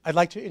I'd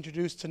like to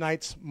introduce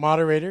tonight's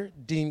moderator,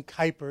 Dean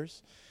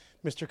Kuipers.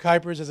 Mr.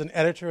 Kuipers is an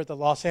editor at the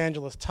Los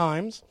Angeles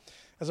Times.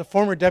 As a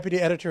former deputy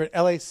editor at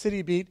LA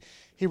City Beat,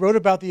 he wrote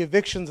about the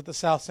evictions at the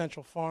South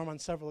Central Farm on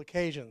several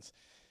occasions.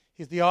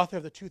 He's the author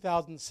of the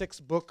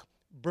 2006 book,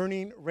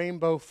 Burning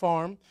Rainbow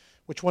Farm,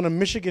 which won a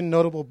Michigan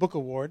Notable Book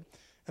Award,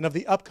 and of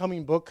the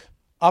upcoming book,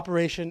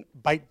 Operation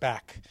Bite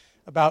Back,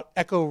 about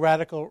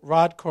eco-radical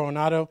Rod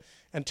Coronado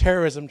and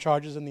terrorism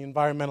charges in the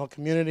environmental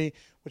community,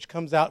 which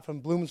comes out from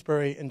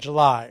Bloomsbury in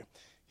July.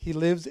 He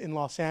lives in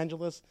Los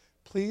Angeles.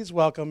 Please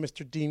welcome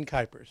Mr. Dean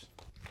Kuipers.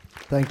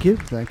 Thank you.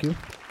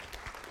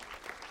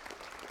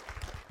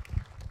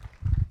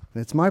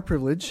 It's my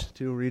privilege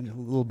to read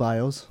little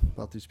bios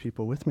about these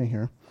people with me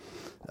here.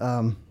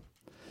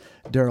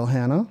 Daryl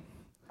Hannah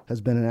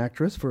has been an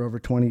actress for over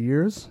 20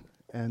 years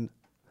and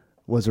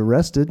was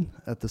arrested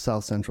at the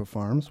South Central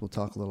Farms. We'll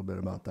talk a little bit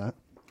about that.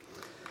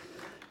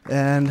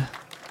 And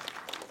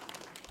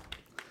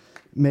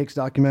makes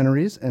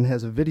documentaries and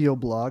has a video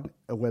blog,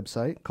 a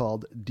website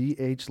called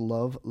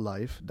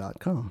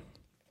dhlovelife.com.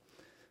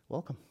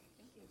 Welcome.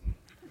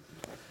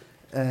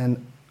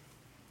 And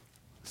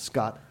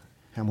Scott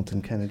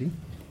Hamilton Kennedy,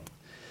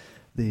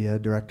 the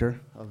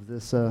director of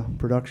this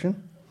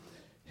production.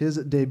 His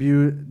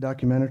debut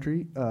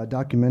documentary,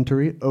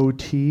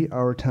 OT,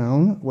 Our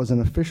Town, was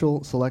an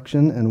official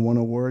selection and won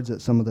awards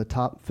at some of the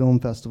top film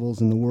festivals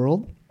in the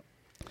world.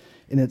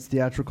 In its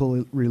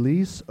theatrical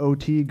release,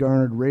 OT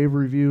garnered rave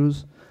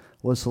reviews,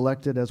 was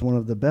selected as one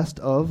of the best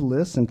of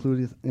lists,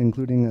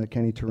 including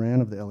Kenny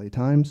Turan of the LA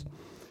Times,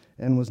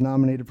 and was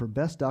nominated for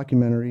Best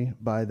Documentary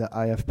by the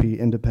IFP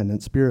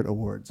Independent Spirit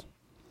Awards.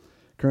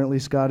 Currently,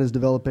 Scott is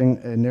developing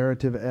a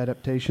narrative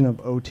adaptation of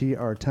OT,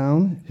 Our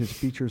Town. His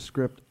feature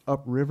script,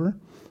 Upriver,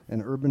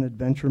 an urban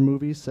adventure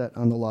movie set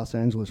on the Los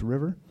Angeles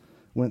River,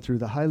 went through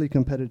the highly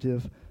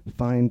competitive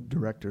Fine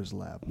Directors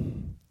Lab.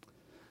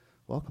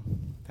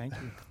 Welcome. Thank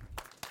you.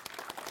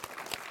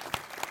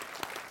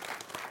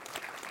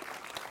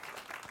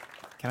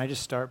 Can I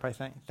just start by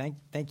thank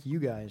you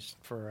guys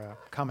for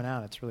coming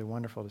out. It's really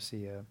wonderful to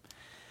see a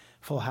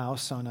full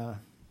house on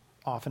a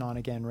off and on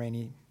again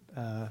rainy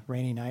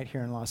night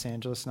here in Los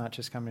Angeles. Not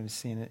just coming to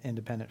see an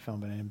independent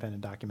film, but an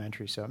independent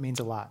documentary. So it means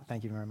a lot.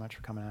 Thank you very much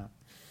for coming out.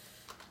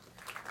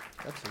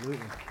 Absolutely.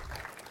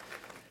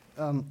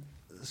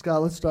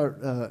 Scott, let's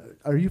start.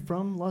 Are you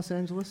from Los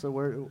Angeles, or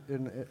where?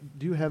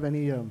 Do you have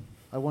any?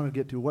 I want to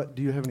get to what.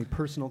 Do you have any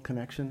personal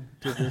connection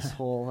to this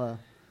whole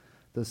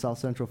the South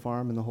Central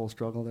Farm and the whole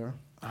struggle there?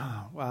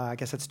 Well, I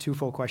guess that's a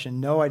twofold question.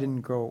 No, I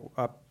didn't grow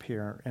up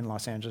here in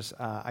Los Angeles.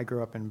 I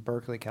grew up in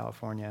Berkeley,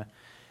 California,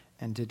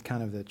 and did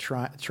kind of the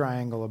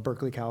triangle of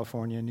Berkeley,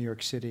 California, New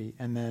York City,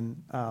 and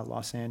then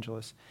Los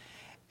Angeles.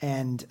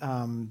 And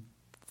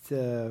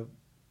the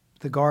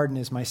Garden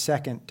is my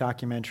second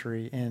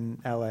documentary in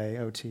LA,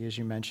 OT, as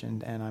you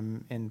mentioned, and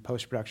I'm in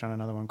post-production on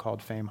another one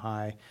called Fame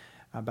High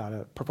about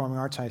a performing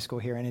arts high school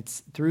here. And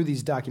it's through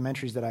these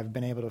documentaries that I've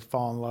been able to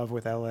fall in love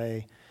with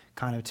LA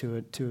kind of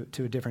to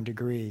a different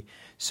degree.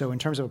 So in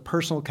terms of a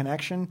personal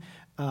connection,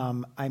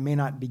 I may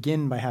not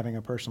begin by having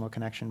a personal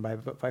connection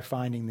by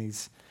finding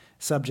these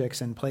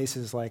subjects and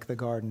places like the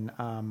Garden.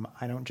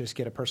 I don't just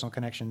get a personal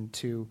connection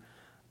to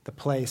the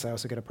place, I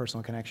also get a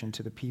personal connection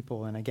to the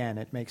people. And again,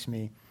 it makes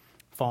me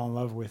fall in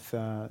love with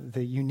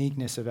the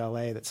uniqueness of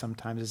LA that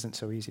sometimes isn't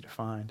so easy to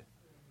find.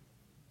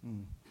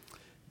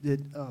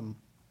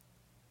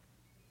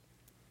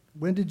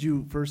 When did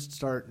you first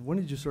start? When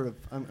did you sort of?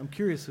 I'm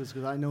curious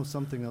because I know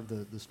something of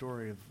the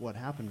story of what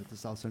happened at the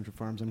South Central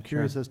Farms. I'm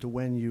curious as to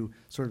when you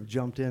sort of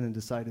jumped in and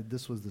decided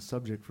this was the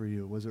subject for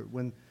you. Was it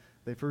when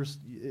they first?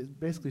 It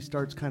basically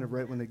starts kind of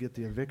right when they get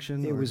the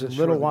eviction. It was a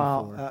little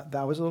while.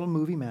 That was a little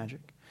movie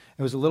magic.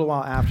 It was a little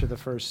while after the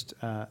first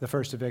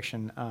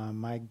eviction.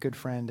 My good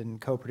friend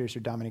and co-producer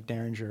Dominic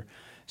Derringer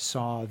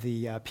saw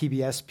the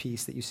PBS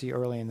piece that you see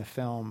early in the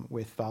film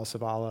with Val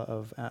Savala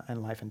of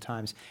and Life and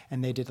Times,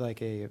 and they did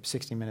like a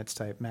 60 Minutes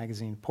type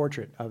magazine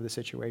portrait of the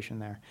situation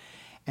there.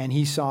 And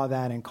he saw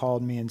that and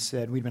called me and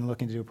said, we'd been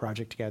looking to do a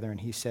project together, and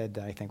he said,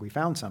 I think we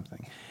found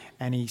something.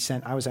 And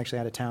I was actually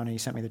out of town, and he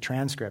sent me the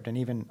transcript, and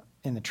even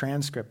in the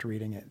transcript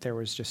reading it, there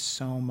was just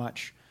so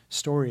much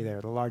story there.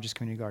 The largest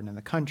community garden in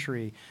the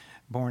country,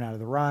 born out of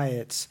the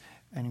riots,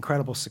 an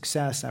incredible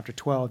success after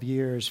 12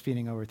 years,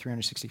 feeding over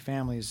 360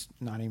 families,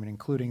 not even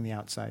including the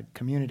outside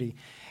community.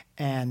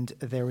 And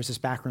there was this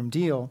backroom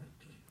deal,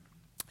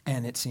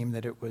 and it seemed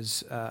that it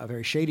was a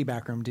very shady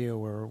backroom deal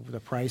where the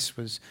price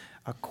was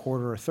a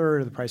quarter or a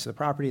third of the price of the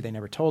property. They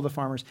never told the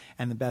farmers,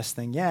 and the best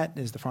thing yet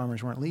is the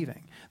farmers weren't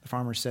leaving. The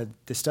farmers said,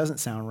 this doesn't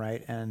sound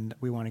right, and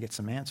we want to get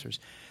some answers.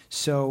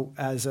 So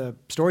as a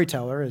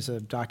storyteller, as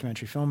a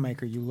documentary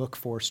filmmaker, you look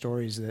for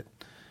stories that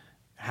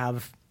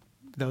have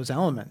those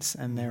elements,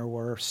 and there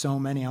were so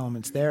many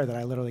elements there that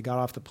I literally got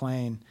off the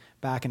plane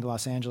back into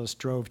Los Angeles,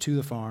 drove to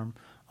the farm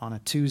on a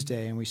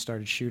Tuesday, and we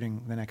started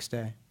shooting the next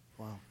day.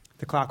 Wow.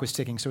 The clock was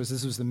ticking, so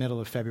this was the middle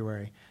of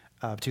February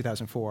of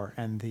 2004,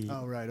 and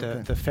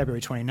the February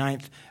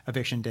 29th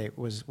eviction date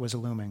was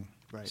looming.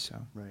 Right. So.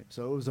 Right.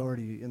 So it was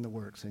already in the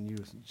works, and you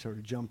sort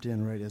of jumped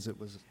in right as it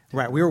was.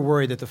 Right. We were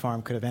worried that the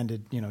farm could have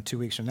ended, 2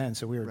 weeks from then,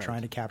 so we were Right.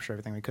 trying to capture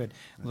everything we could.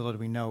 Right. Little did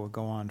we know it would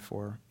go on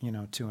for,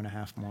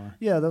 2.5 more.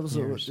 Yeah, that was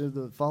years.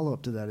 the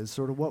follow-up to that is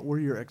sort of what were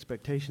your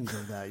expectations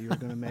of that? You were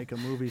going to make a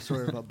movie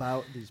sort of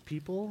about these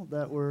people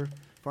that were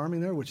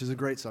farming there, which is a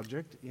great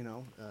subject,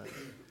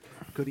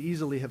 could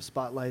easily have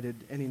spotlighted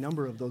any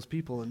number of those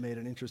people and made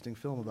an interesting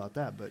film about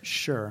that, but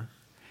Sure.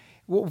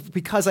 Well,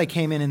 because I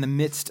came in the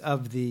midst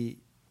of the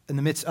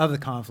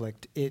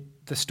conflict,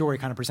 the story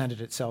kind of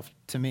presented itself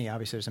to me.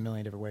 Obviously, there's a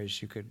million different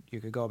ways you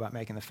could go about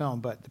making the film,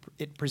 but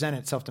it presented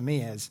itself to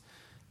me as,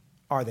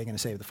 are they going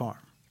to save the farm?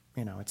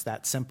 It's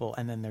that simple.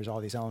 And then there's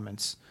all these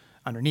elements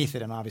underneath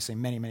it, and obviously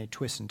many, many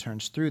twists and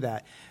turns through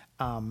that.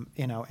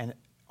 And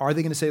are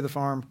they going to save the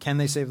farm? Can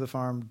they save the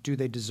farm? Do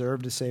they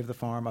deserve to save the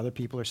farm? Other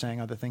people are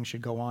saying other things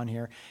should go on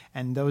here,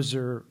 and those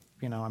are,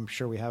 I'm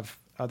sure we have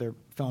other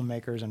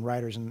filmmakers and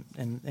writers in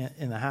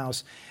the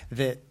house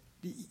that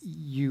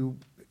you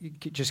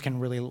just can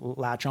really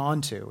latch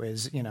on to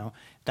is,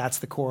 that's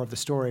the core of the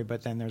story,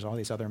 but then there's all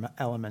these other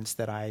elements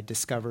that I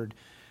discovered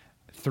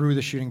through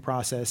the shooting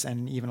process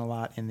and even a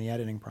lot in the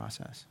editing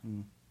process.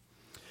 Mm.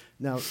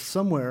 Now,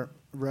 somewhere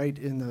right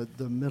in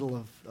the middle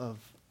of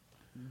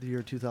the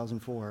year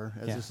 2004,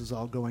 as this is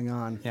all going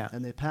on,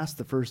 and they passed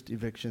the first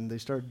eviction, they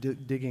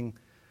started digging,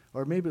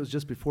 or maybe it was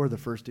just before the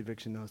first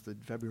eviction notice, the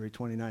February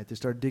 29th, they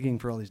started digging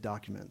for all these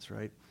documents,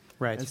 right?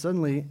 Right. And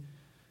suddenly,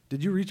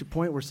 did you reach a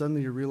point where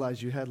suddenly you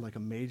realized you had like a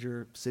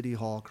major city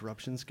hall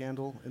corruption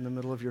scandal in the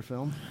middle of your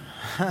film?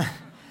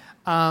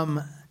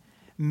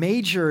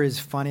 Major is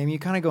funny. I mean, you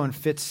kind of go in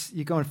fits.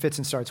 You go in fits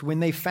and starts. When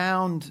they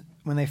found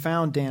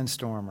Dan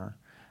Stormer,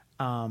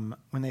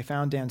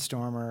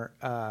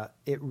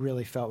 it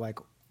really felt like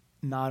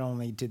not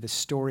only did the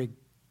story,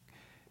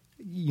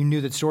 you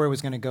knew that story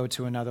was going to go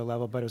to another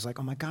level, but it was like,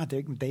 oh my God,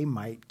 they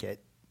might get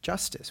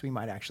justice. We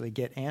might actually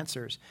get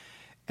answers.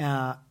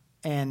 And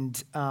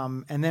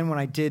then when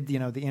I did, the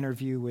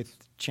interview with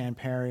Chan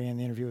Perry and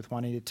the interview with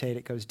Juanita Tate,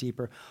 it goes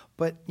deeper.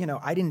 But,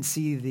 I didn't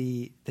see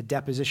the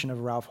deposition of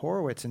Ralph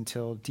Horowitz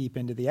until deep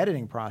into the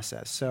editing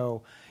process.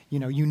 So,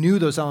 you knew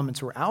those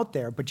elements were out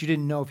there, but you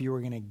didn't know if you were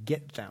going to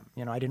get them.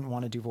 I didn't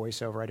want to do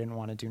voiceover. I didn't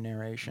want to do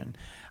narration.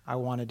 I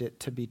wanted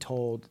it to be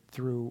told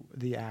through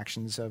the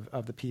actions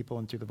of the people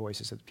and through the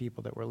voices of the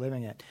people that were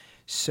living it.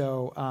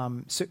 So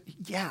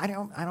yeah, I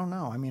don't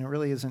know. I mean, it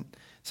really isn't.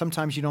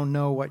 Sometimes you don't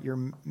know what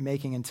you're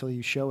making until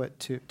you show it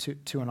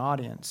to an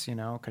audience,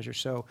 because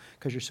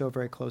you're so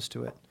very close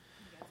to it.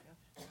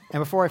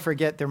 And before I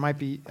forget, there might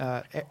be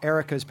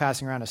Erica's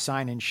passing around a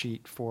sign-in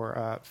sheet for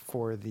our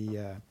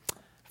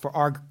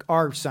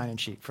sign-in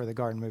sheet for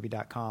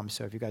thegardenmovie.com.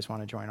 So if you guys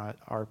want to join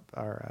our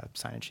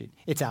sign-in sheet,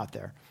 it's out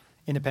there.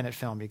 Independent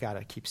film, you got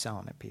to keep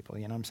selling it, people.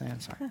 You know what I'm saying?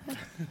 Sorry.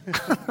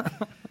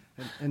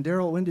 And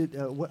Daryl, when did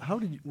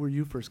were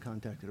you first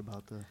contacted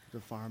about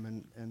the farm,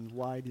 and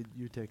why did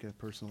you take a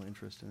personal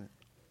interest in it?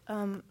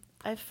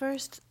 I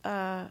first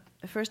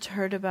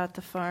heard about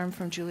the farm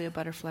from Julia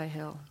Butterfly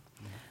Hill,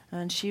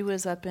 and she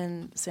was up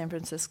in San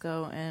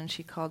Francisco, and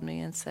she called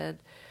me and said,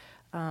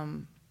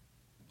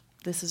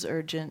 "This is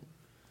urgent."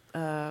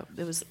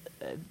 It was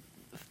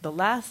the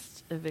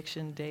last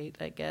eviction date,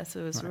 I guess.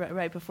 It was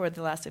right before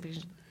the last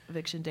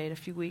eviction date, a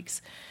few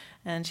weeks.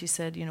 And she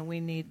said, we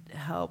need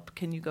help.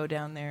 Can you go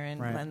down there and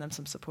lend them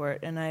some support?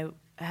 And I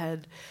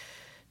had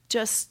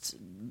just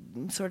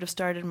sort of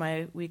started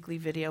my weekly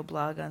video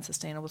blog on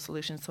sustainable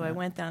solutions. So I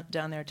went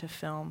down there to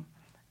film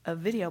a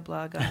video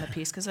blog on the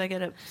piece, because I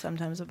get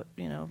sometimes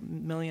 1.5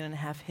 million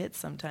hits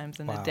sometimes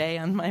in a day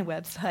on my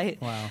website.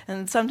 Wow.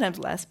 And sometimes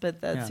less,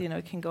 but that's,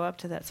 it can go up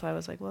to that. So I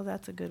was like, well,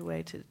 that's a good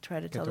way to try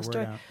to tell the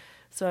story. Out.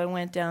 So I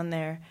went down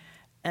there,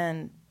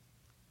 and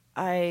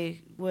I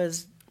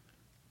was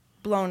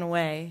blown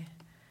away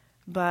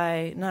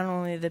by not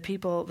only the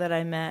people that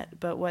I met,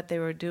 but what they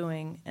were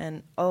doing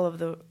and all of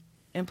the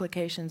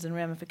implications and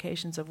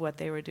ramifications of what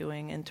they were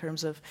doing in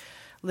terms of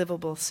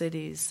livable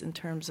cities, in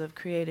terms of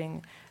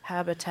creating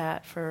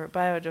habitat for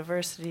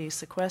biodiversity,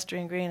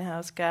 sequestering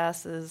greenhouse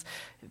gases,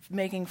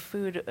 making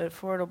food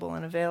affordable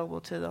and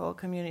available to the whole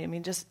community. I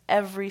mean, just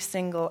every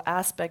single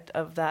aspect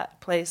of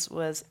that place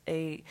was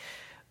a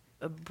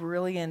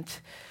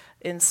brilliant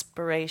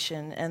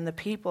inspiration, and the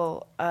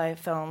people I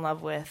fell in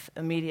love with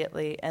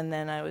immediately, and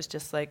then I was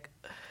just like,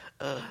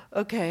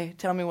 okay,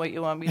 tell me what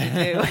you want me to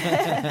do.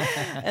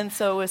 And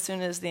so as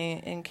soon as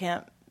the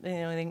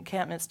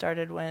encampment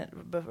started,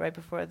 right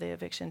before the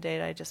eviction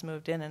date, I just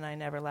moved in and I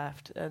never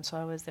left. And so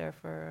I was there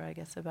for, I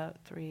guess, about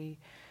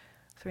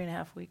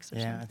 3.5 weeks or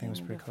something. Yeah, I think it was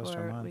pretty close to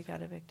a month. We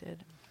got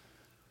evicted.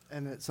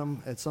 And at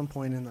some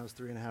point in those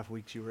 3.5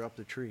 weeks, you were up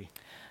the tree.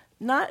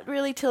 Not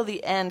really till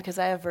the end, because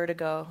I have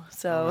vertigo.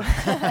 So,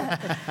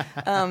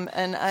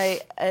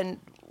 and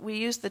we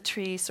used the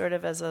tree sort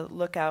of as a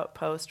lookout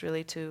post,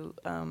 really, to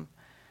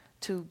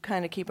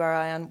kind of keep our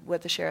eye on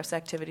what the sheriff's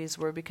activities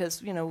were,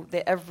 because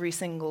every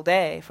single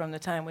day from the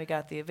time we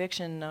got the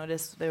eviction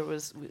notice, we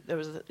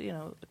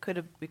could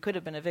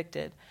have been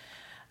evicted.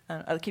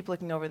 I'll keep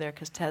looking over there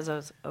because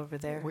Tezo's over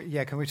there.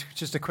 Yeah, can we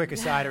just a quick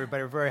aside,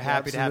 everybody? We're very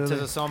happy to have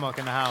Tezozomoc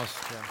in the house.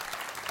 Yeah.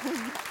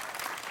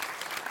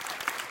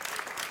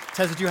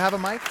 Tezo, do you have a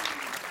mic?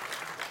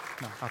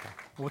 No. Okay.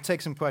 We'll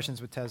take some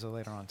questions with Tezo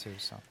later on too.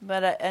 So.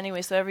 But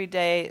anyway, so every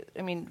day,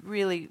 I mean,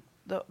 really,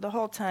 the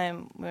whole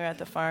time we were at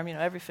the farm,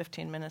 every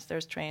 15 minutes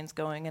there's trains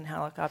going and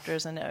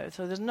helicopters, and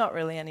so there's not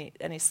really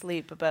any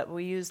sleep. But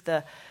we use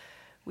the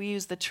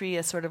tree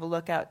as sort of a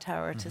lookout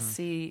tower to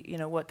see,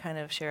 what kind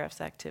of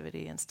sheriff's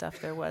activity and stuff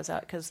there was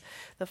out, because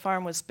the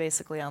farm was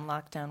basically on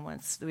lockdown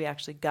once we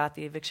actually got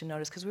the eviction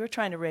notice, because we were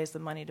trying to raise the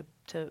money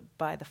to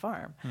buy the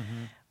farm,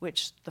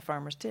 which the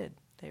farmers did.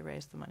 They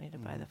raised the money to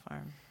buy the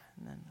farm,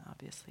 and then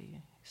obviously you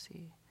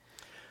see.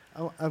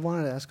 I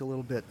wanted to ask a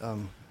little bit,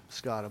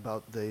 Scott,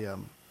 about the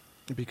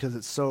because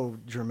it's so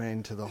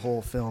germane to the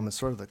whole film. It's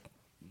sort of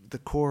the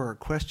core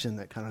question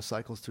that kind of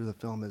cycles through the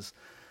film is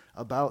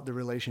about the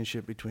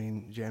relationship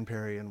between Jan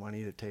Perry and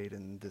Juanita Tate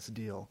and this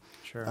deal.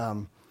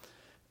 Sure.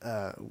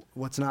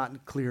 What's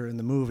not clear in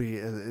the movie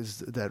is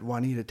that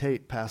Juanita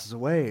Tate passes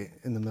away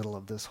in the middle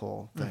of this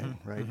whole thing,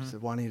 right? So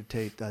Juanita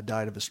Tate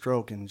died of a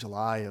stroke in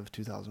July of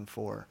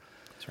 2004.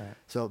 That's right.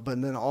 So,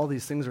 but then all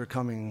these things are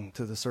coming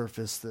to the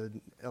surface. The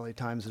LA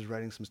Times is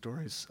writing some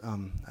stories.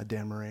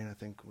 Dan Moraine, I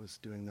think, was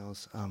doing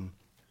those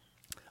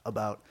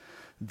about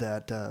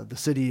that the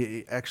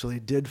city actually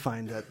did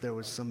find that there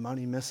was some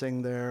money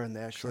missing there, and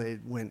they actually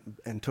went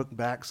and took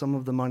back some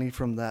of the money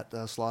from that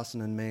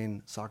Slauson and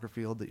Maine soccer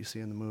field that you see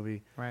in the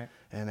movie. Right.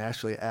 And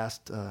actually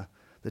asked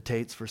the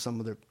Tates for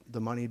some of the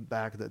money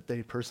back that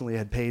they personally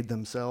had paid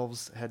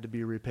themselves, had to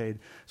be repaid.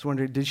 So I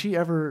wondered, did she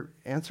ever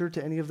answer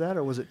to any of that,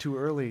 or was it too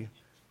early?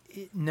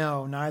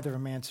 No, neither of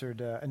them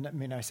answered.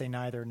 I say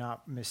neither,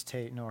 not Miss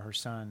Tate nor her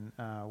son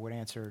would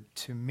answer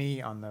to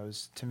me on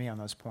those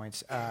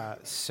points.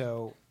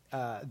 The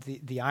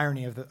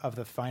irony of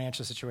the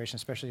financial situation,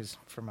 especially as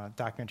from a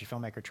documentary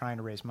filmmaker trying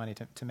to raise money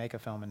to make a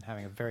film and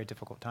having a very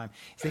difficult time,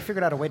 is they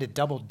figured out a way to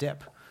double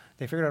dip.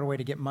 They figured out a way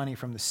to get money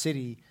from the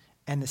city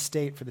and the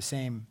state for the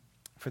same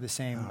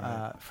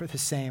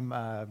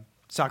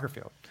soccer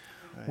field.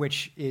 Right.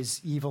 Which is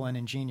evil and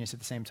ingenious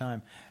at the same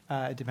time,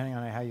 depending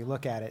on how you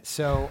look at it.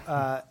 So,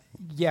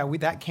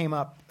 that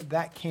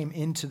came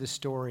into the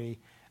story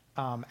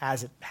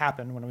as it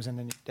happened when it was in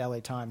the LA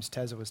Times.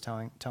 Tezo was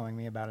telling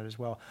me about it as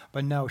well.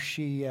 But no,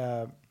 she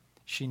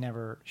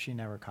never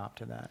copped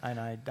to that, and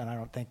I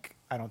don't think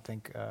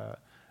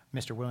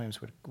Mr.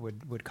 Williams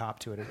would cop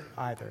to it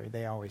either.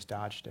 They always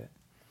dodged it.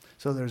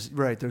 So there's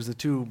the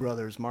two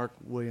brothers, Mark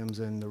Williams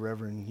and the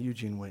Reverend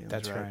Eugene Williams.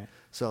 That's right.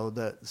 So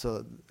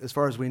as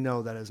far as we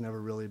know, that has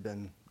never really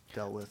been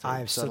dealt with.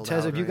 So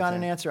Tez, have you got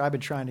an answer? I've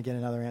been trying to get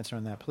another answer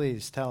on that.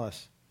 Please tell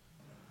us.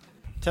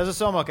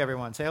 Tezozomoc,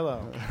 everyone, say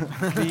hello.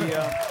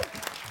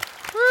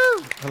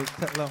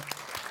 Hello.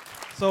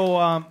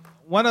 So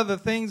one of the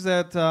things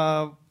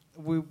that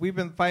we've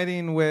been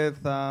fighting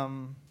with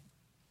some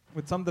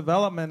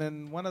development,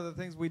 and one of the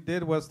things we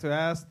did was to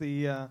ask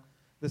the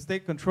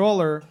state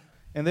controller.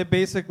 And they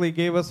basically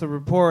gave us a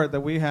report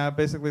that we have,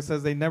 basically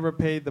says they never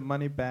paid the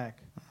money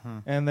back.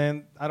 And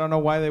then I don't know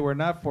why they were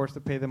not forced to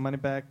pay the money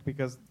back,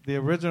 because the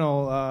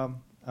original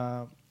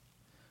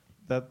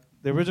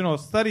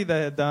study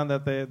they had done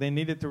that they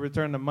needed to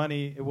return the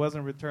money, it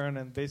wasn't returned,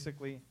 and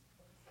basically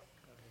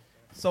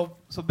so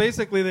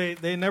basically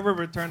they never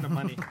returned the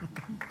money.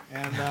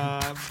 And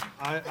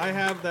I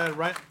have that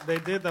right. They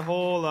did the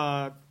whole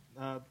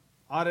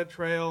audit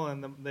trail,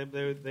 and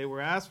they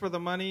were asked for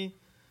the money.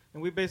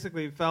 And we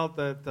basically felt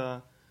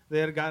that they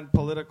had gotten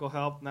political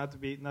help not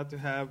to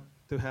have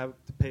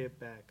to pay it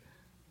back.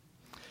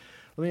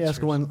 Let me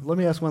ask one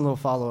little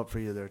follow-up for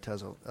you there,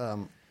 Tezo,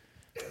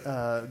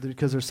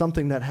 because there's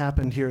something that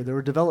happened here. There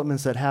were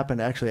developments that happened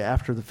actually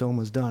after the film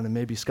was done, and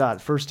maybe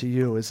Scott, first to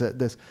you, is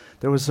that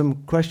there was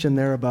some question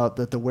there about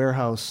that the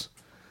warehouse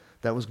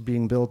that was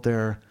being built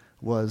there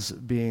was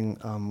being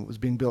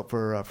built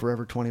for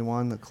Forever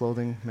 21, the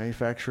clothing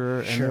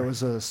manufacturer, and there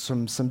was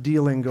some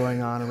dealing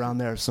going on around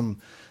there,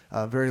 some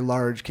very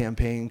large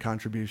campaign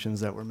contributions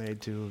that were made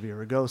to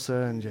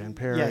Villaraigosa and Jan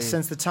Perry. Yeah,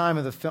 since the time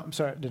of the film.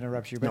 Sorry to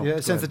interrupt you,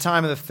 but since the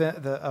time of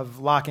of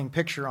Locking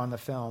Picture on the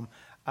film,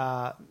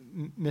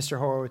 Mr.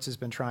 Horowitz has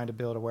been trying to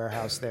build a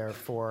warehouse there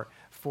for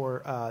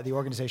the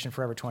organization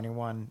Forever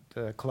 21,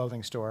 the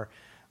clothing store,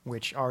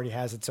 which already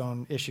has its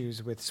own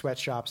issues with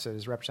sweatshops. It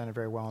is represented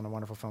very well in a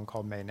wonderful film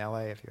called Made in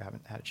L.A., if you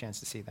haven't had a chance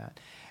to see that.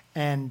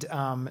 And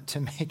to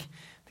make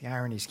the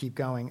ironies keep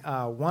going,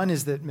 one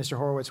is that Mr.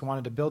 Horowitz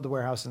wanted to build the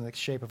warehouse in the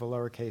shape of a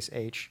lowercase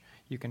h.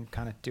 You can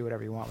kind of do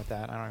whatever you want with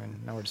that. I don't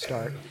even know where to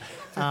start.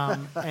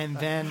 And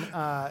then...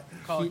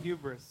 Call it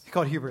hubris.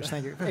 Called hubris,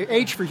 thank you.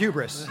 H for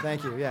hubris,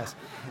 thank you, yes.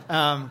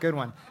 Good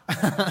one.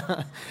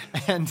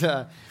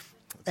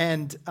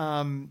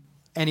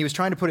 And he was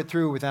trying to put it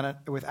through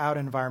without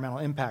an environmental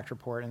impact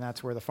report, and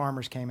that's where the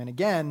farmers came in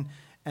again,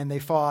 and they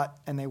fought,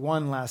 and they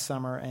won last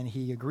summer, and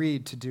he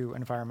agreed to do an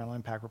environmental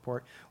impact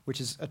report,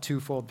 which is a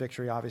twofold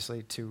victory,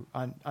 obviously, to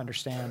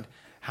understand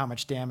how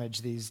much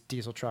damage these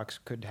diesel trucks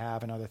could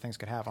have and other things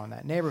could have on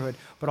that neighborhood,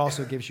 but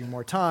also gives you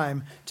more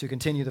time to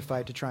continue the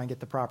fight to try and get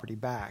the property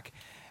back.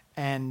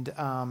 And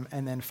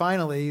then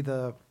finally,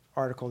 the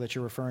article that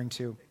you're referring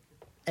to,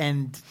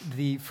 and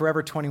the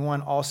Forever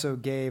 21 also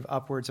gave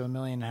upwards of $1.5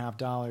 million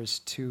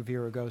to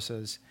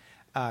Villaraigosa's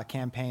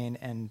campaign,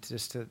 and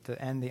just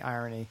to end the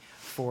irony,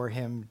 for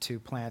him to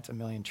plant 1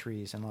 million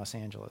trees in Los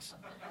Angeles.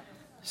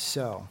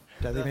 So,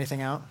 did I leave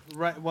anything out?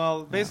 Right.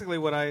 Well, basically,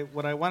 what I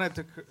wanted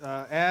to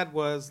add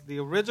was the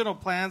original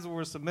plans that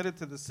were submitted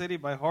to the city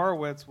by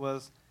Horowitz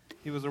was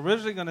he was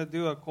originally going to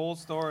do a cold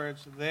storage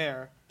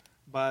there,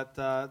 but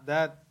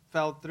that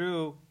fell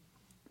through.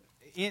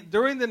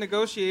 During the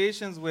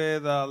negotiations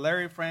with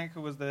Larry Frank,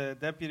 who was the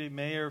deputy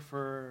mayor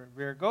for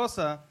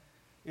Villaraigosa,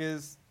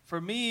 is for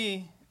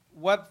me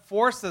what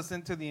forced us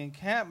into the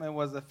encampment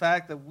was the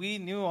fact that we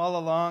knew all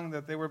along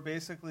that they were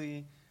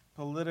basically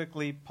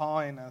politically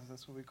pawing us.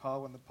 That's what we call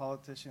it when the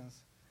politicians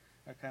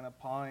are kind of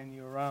pawing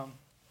you around.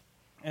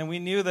 And we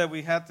knew that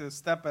we had to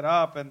step it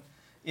up. And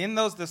in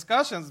those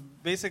discussions,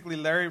 basically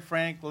Larry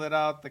Frank let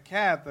out the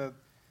cat that,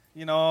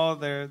 you know,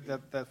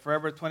 that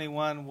Forever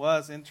 21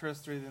 was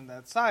interested in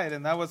that site.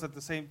 And that was at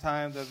the same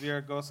time that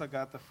Villaraigosa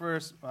got the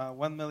first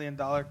 $1 million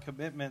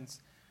commitments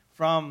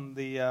from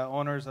the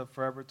owners of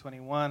Forever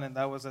 21. And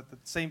that was at the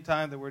same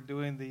time that we're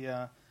doing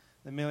the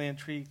Million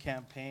Tree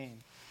campaign.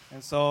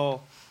 And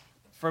so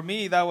for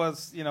me, that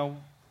was, you know,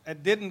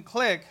 it didn't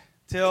click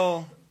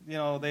till, you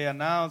know, they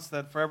announced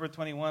that Forever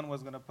 21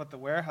 was going to put the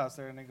warehouse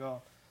there, and they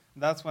go.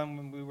 And that's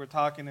when we were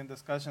talking in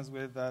discussions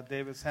with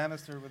David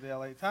Sanister with the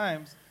LA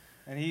Times,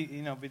 and he,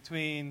 you know,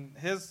 between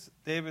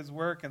David's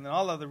work and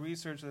all of the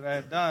research that I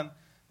had done,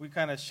 we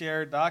kind of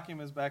shared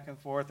documents back and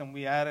forth, and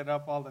we added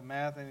up all the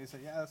math, and he said,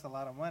 yeah, that's a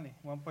lot of money,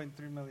 $1.3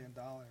 million,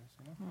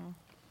 you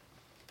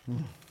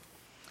know?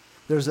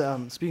 There's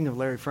speaking of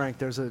Larry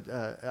Frank,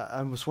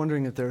 I was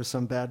wondering if there was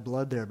some bad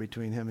blood there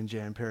between him and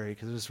Jan Perry,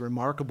 because there's a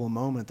remarkable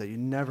moment that you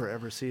never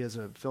ever see as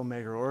a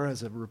filmmaker or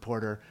as a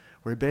reporter,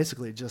 where he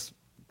basically just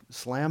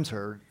slams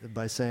her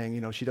by saying, you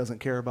know, she doesn't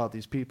care about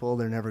these people,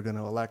 they're never going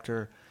to elect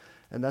her,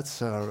 and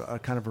that's a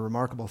kind of a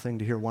remarkable thing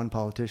to hear one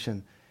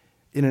politician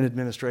in an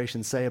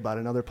administration say about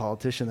another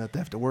politician that they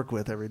have to work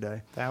with every day.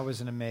 That was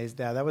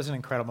that was an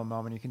incredible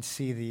moment. You can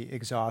see the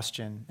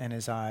exhaustion in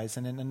his eyes.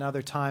 And in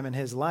another time in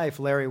his life,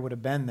 Larry would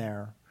have been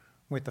there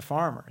with the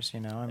farmers,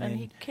 you know. I mean, and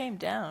he came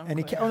down. And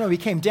he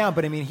came down,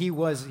 but I mean, he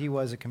was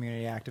a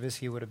community activist.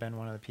 He would have been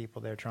one of the people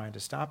there trying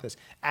to stop this,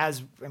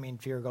 as I mean,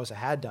 Villaraigosa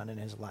had done in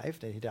his life.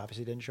 He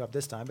obviously didn't show up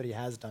this time, but he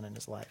has done in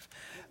his life.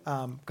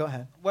 Go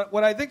ahead.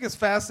 What I think is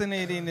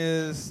fascinating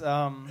is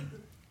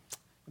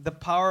the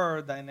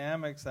power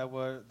dynamics there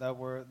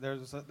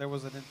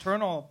was an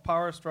internal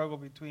power struggle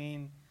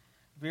between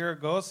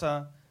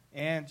Villaraigosa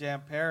and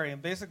Jan Perry, and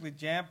basically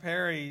Jan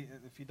Perry,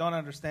 if you don't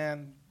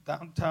understand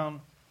downtown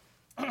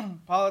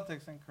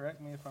politics, and correct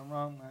me if I'm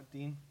wrong,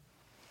 Dean,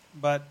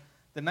 but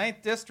the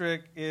 9th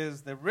District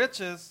is the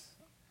richest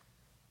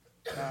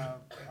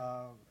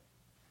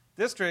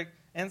district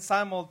and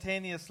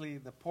simultaneously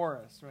the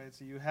poorest, right?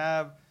 So you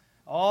have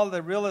all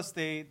the real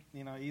estate,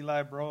 you know,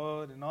 Eli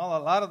Broad and a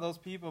lot of those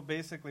people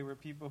basically were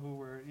people who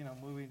were, you know,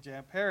 moving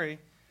Jan Perry.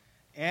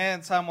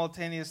 And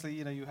simultaneously,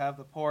 you know, you have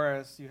the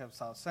poorest, you have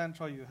South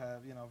Central, you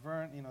have, you know,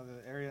 Vern, you know,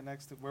 the area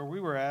next to where we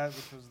were at,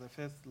 which was the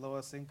 5th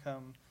lowest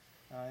income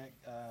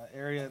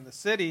area in the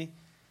city.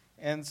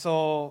 And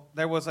so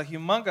there was a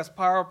humongous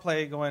power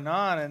play going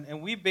on,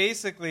 and we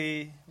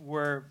basically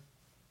were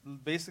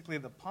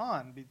the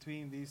pawn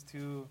between these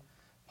two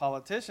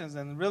politicians.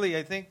 And really,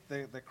 I think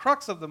the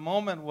crux of the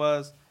moment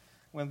was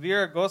when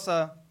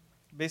Villaraigosa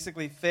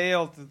basically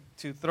failed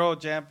to throw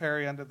Jan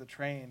Perry under the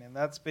train. And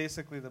that's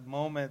basically the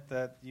moment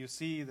that you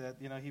see that,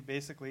 you know, he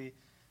basically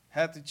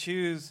had to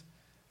choose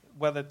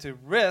whether to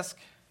risk,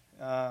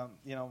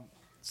 you know,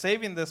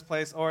 saving this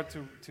place or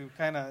to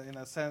kind of, in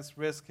a sense,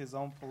 risk his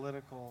own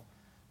political,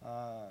 you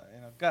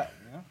know, gut,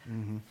 you know?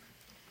 Mm-hmm.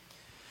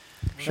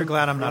 Sure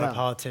glad I'm not a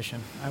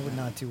politician. I would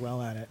not do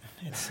well at it.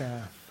 It's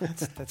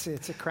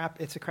a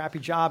crappy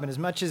job. And as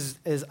much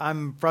as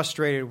I'm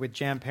frustrated with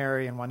Jan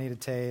Perry and Juanita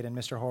Tate and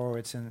Mr.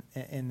 Horowitz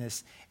in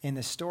this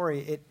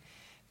story,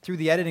 through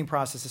the editing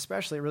process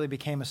especially, it really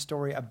became a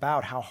story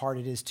about how hard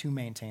it is to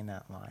maintain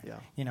that line. Yeah.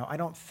 You know, I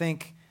don't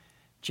think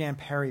Jan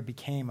Perry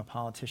became a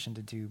politician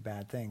to do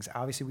bad things.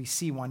 Obviously, we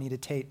see Juanita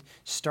Tate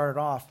started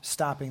off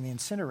stopping the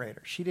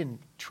incinerator. She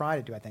didn't try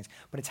to do bad things,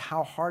 but it's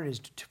how hard it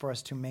is for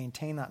us to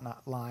maintain that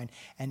line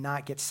and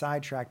not get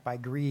sidetracked by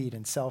greed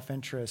and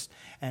self-interest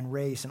and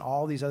race and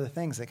all these other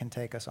things that can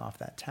take us off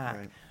that tack.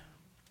 Right.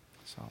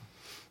 So,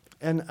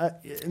 and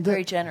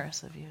very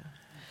generous of you.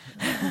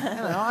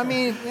 I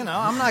mean,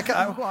 I'm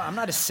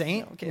not a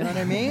saint. You know what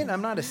I mean?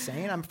 I'm not a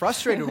saint. I'm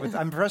frustrated with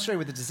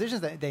the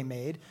decisions that they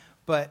made.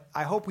 But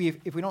I hope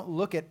if we don't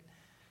look at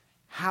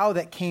how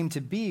that came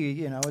to be,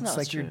 you know, it's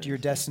like you're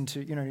destined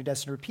to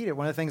repeat it.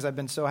 One of the things I've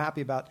been so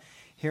happy about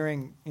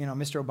hearing, you know,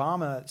 Mr.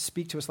 Obama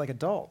speak to us like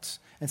adults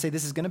and say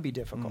this is going to be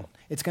difficult.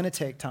 It's going to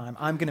take time.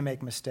 I'm going to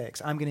make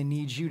mistakes. I'm going to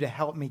need you to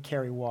help me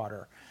carry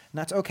water. And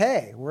that's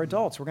okay. We're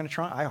adults. We're going to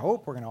try. I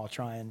hope we're going to all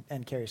try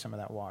and carry some of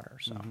that water.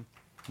 So.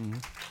 Mm-hmm.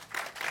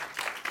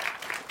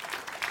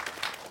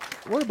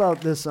 What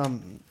about this?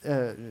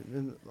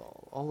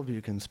 All of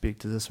you can speak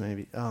to this,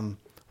 maybe.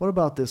 What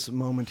about this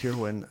moment here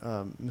when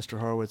Mr.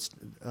 Horowitz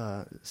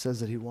says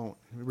that he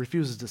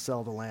refuses to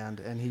sell the land,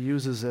 and he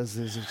uses as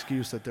his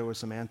excuse that there was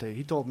some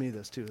he told me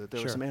this too, that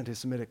there were some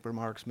anti-Semitic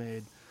remarks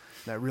made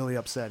that really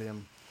upset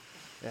him,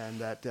 and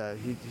that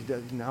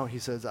now he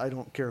says, I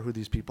don't care who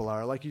these people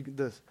are.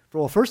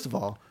 Well, first of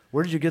all,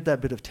 where did you get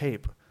that bit of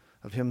tape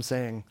of him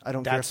saying, I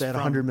don't care if they had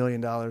 $100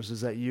 million? Is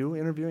that you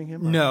interviewing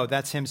him? No,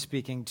 that's him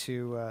speaking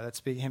to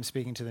him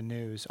speaking to the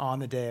news on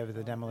the day of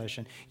the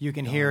demolition. You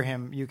can hear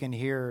him. You can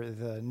hear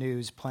the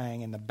news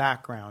playing in the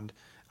background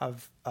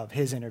of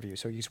his interview.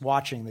 So he's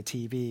watching the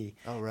TV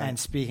and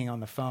speaking on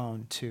the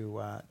phone to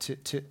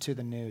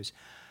the news.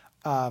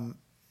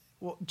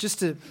 Well,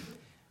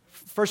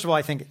 first of all,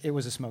 I think it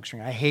was a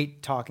smokescreen. I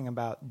hate talking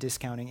about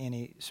discounting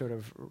any sort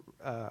of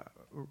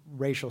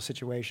racial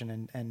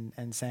situation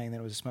and saying that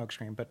it was a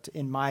smokescreen. But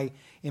in my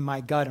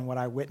gut and what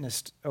I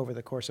witnessed over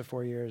the course of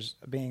 4 years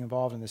being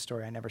involved in this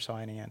story, I never saw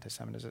any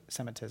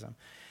anti-Semitism.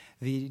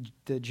 The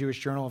Jewish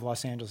Journal of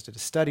Los Angeles did a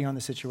study on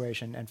the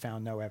situation and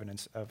found no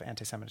evidence of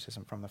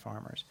anti-Semitism from the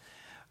farmers.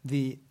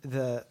 The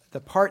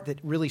part that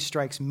really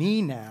strikes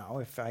me now,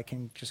 if I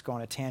can just go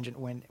on a tangent,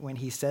 when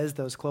he says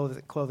those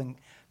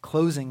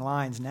closing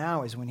lines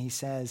now, is when he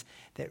says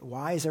that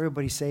why is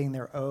everybody saying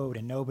they're owed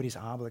and nobody's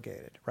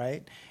obligated,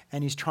 right?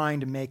 And he's trying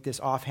to make this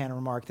offhand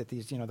remark that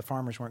the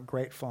farmers weren't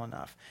grateful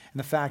enough. And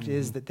the fact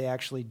is that they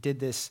actually did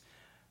this,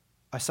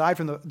 aside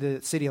from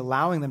the city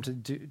allowing them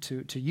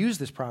to use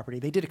this property,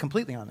 they did it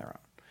completely on their own.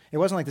 It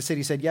wasn't like the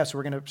city said, yes,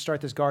 we're going to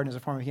start this garden as a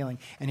form of healing,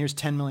 and here's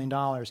 $10 million,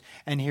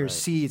 and here's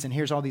seeds, and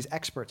here's all these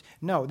experts.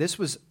 No, this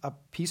was a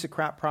piece of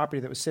crap property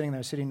that was sitting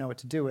there, the city didn't know what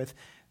to do with.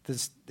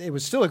 It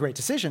was still a great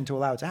decision to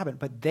allow it to happen,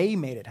 but they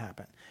made it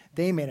happen.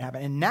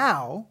 And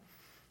now,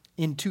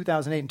 in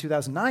 2008 and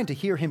 2009, to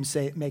hear him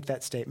make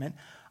that statement,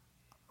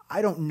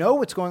 I don't know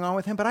what's going on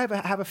with him, but I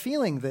have a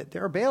feeling that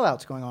there are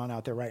bailouts going on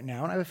out there right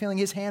now, and I have a feeling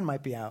his hand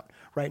might be out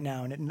right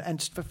now. And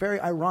it's very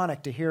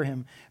ironic to hear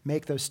him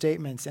make those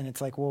statements, and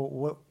it's like,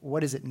 well,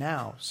 what is it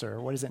now, sir?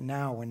 What is it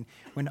now when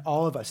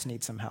all of us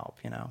need some help,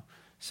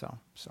 So,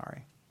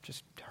 sorry.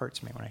 Just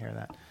hurts me when I hear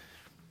that.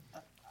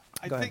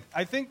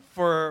 I think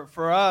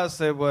for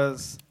us it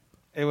was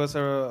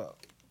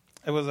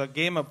a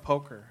game of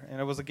poker, and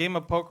it was a game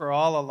of poker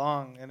all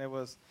along, and it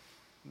was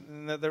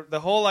the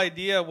whole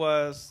idea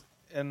was,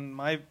 and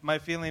my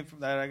feeling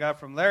that I got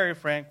from Larry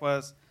Frank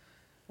was,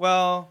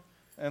 well,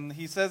 and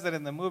he says it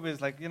in the movie,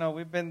 it's like,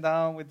 we've been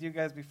down with you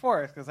guys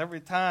before, because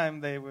every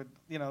time they would,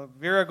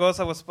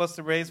 Viragosa was supposed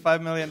to raise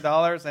 $5 million,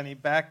 and he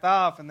backed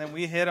off, and then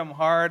we hit him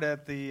hard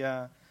at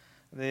the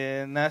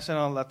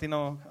National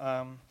Latino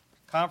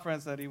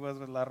conference that he was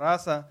with La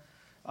Raza.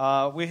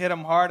 We hit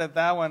him hard at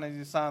that one, as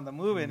you saw in the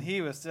movie, and he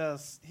was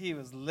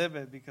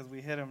livid because we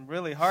hit him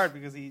really hard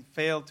because he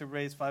failed to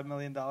raise $5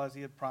 million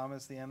he had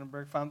promised the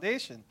Annenberg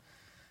Foundation.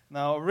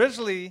 Now,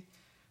 originally,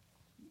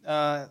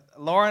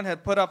 Lauren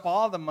had put up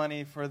all the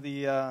money for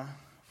the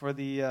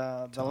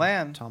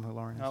land. Tom, who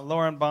Lauren is.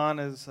 Lauren Bond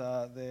is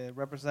the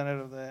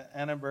representative of the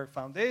Annenberg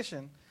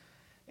Foundation,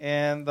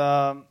 and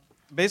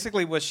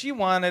basically, what she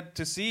wanted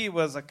to see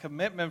was a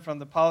commitment from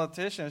the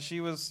politicians.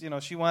 She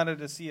wanted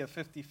to see a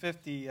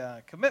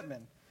 50-50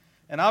 commitment.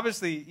 And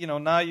obviously,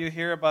 now you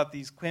hear about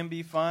these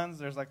Quimby funds.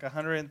 There's like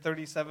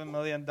 $137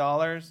 million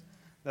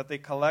that they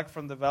collect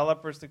from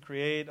developers to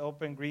create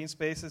open green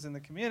spaces in the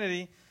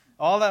community.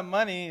 All that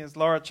money, as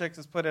Laura Chicks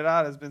has put it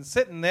out, has been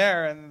sitting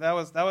there, and that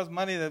was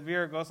money that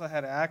Viragosa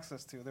had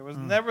access to. There was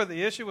never,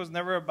 the issue was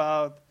never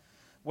about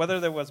whether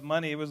there was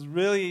money. It was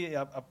really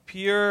a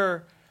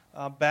pure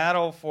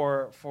battle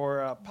for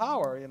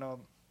power.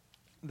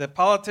 The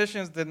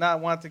politicians did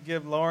not want to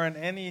give Lauren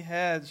any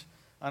hedge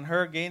on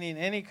her gaining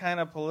any kind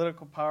of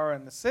political power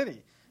in the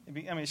city.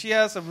 She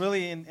has some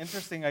really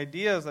interesting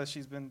ideas that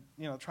she's been,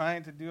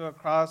 trying to do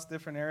across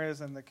different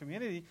areas in the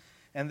community,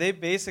 and they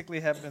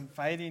basically have been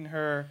fighting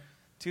her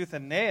tooth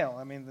and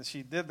nail.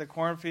 She did the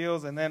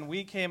cornfields, and then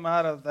we came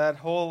out of that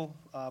whole,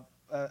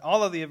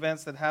 all of the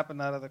events that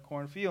happened out of the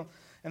cornfield.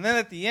 And then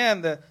at the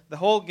end, the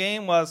whole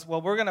game was,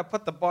 well, we're going to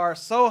put the bar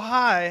so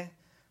high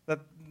that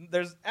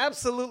there's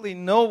absolutely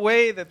no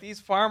way that these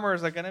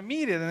farmers are going to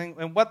meet it.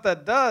 And what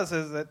that does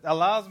is it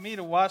allows me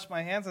to wash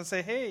my hands and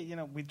say, hey,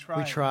 we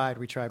tried.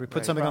 We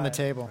put something on the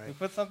table. We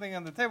put something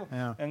on the table.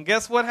 Yeah. And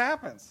guess what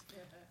happens?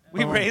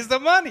 We raise the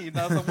money.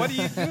 Now, so what do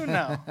you do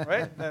now,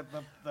 right?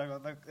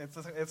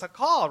 It's a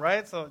call,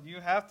 right? So you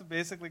have to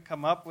basically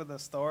come up with a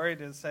story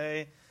to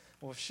say,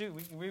 well, shoot,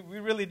 we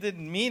really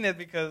didn't mean it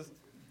because...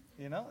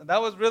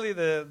 that was really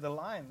the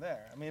line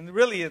there.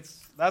 Really,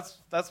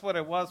 that's what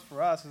it was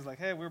for us. It's like,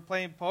 hey, we were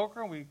playing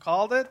poker, and we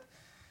called it,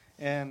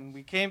 and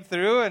we came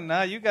through, and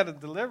now you got to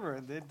deliver.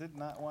 And they did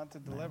not want to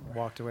deliver.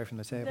 Walked away from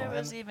the table. There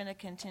was even a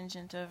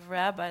contingent of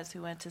rabbis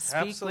who went to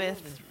speak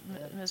with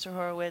Mr.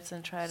 Horowitz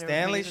and try to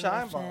Stanley reason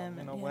with Scheinbaum,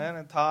 him. went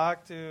and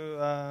talked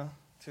to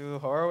to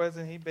Horowitz,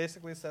 and he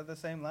basically said the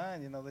same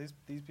line. You know, these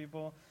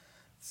people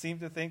seem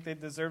to think they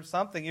deserve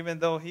something, even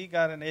though he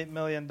got an $8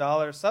 million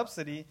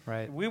subsidy.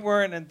 Right. We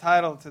weren't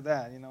entitled to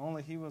that. You know,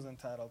 only he was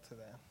entitled to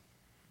that.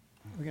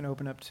 We're going to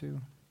open up to...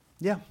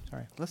 Yeah,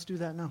 Sorry. let's do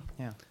that now.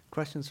 Yeah.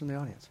 Questions from the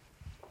audience?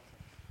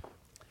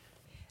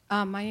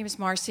 My name is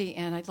Marcy,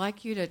 and I'd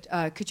like you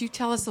to, could you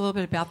tell us a little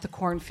bit about the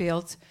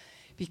cornfields?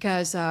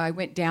 Because I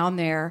went down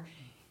there,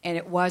 and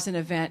it was an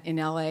event in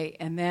L.A.,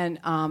 and then,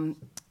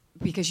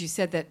 because you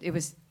said that it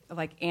was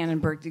like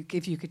Annenberg,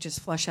 if you could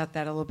just flesh out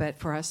that a little bit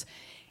for us.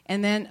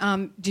 And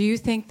then, do you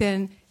think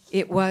then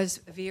it was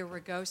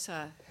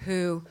Villaraigosa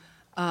who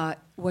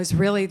was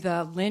really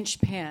the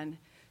linchpin,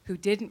 who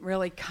didn't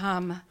really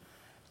come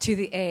to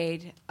the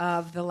aid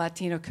of the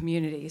Latino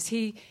communities?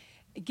 He,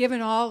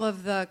 given all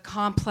of the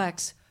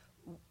complex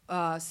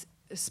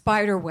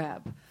spider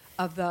web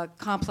of the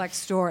complex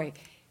story,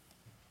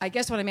 I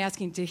guess what I'm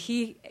asking, did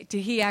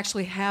he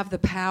actually have the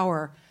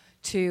power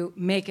to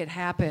make it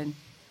happen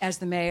as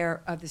the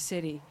mayor of the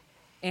city?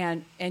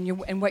 And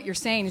what you're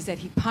saying is that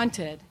he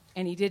punted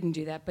and he didn't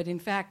do that. But in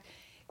fact,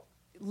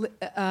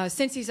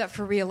 since he's up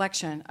for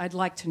re-election, I'd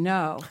like to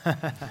know,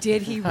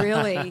 did he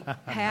really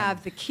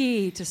have the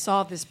key to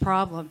solve this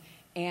problem?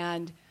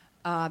 And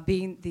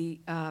being the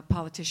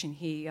politician,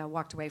 he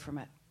walked away from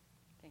it.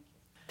 Thank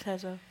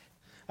you. Tezo.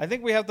 I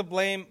think we have to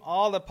blame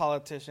all the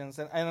politicians,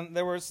 and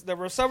there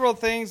were several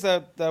things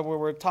that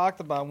were talked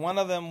about. One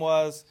of them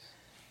was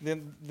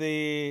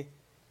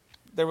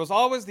there was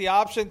always the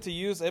option to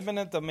use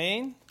eminent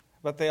domain,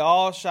 but they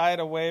all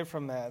shied away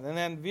from that. And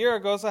then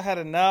Villaraigosa had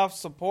enough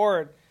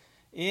support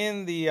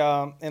in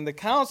the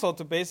council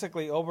to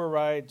basically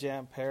override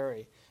Jan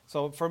Perry.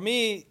 So for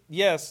me,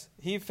 yes,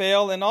 he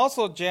failed, and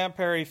also Jan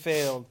Perry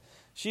failed.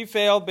 She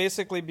failed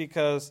basically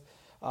because,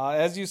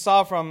 as you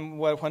saw from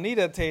what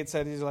Juanita Tate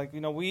said, he's like,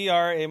 we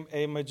are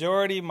a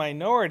majority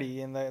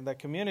minority in the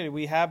community.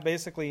 We have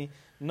basically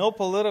no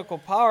political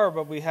power,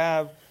 but we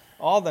have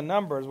all the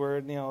numbers.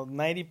 We're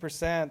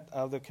 90%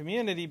 of the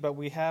community, but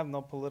we have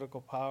no political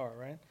power,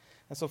 right?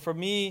 And so for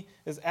me,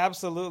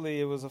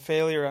 it was a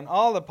failure on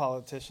all the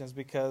politicians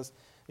because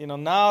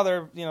now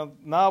they're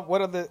now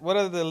what are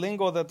the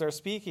lingo that they're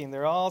speaking?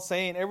 They're all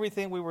saying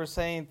everything we were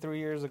saying 3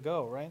 years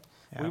ago, right?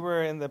 Yeah. We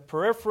were in the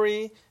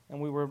periphery,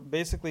 and we were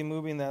basically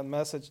moving that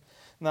message.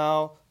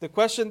 Now, the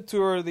question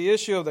to the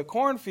issue of the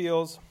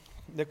cornfields,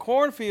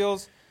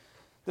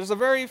 there's a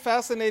very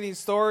fascinating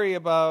story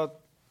about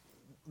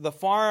the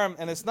farm,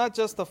 and it's not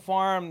just the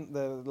farm,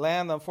 the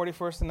land on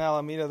 41st and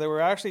Alameda. There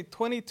were actually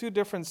 22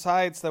 different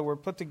sites that were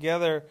put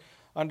together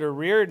under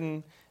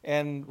Reardon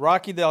and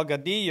Rocky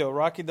Delgadillo.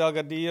 Rocky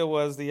Delgadillo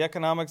was the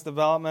economics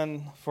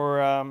development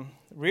for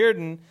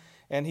Reardon,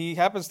 and he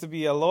happens to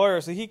be a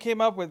lawyer. So he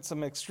came up with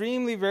some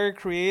extremely very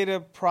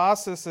creative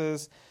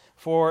processes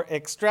for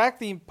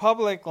extracting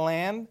public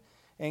land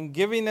and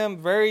giving them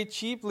very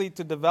cheaply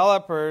to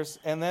developers,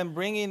 and then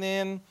bringing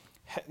in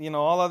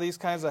all of these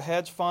kinds of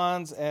hedge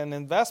funds and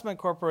investment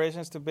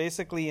corporations to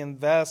basically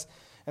invest.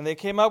 And they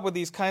came up with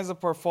these kinds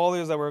of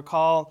portfolios that were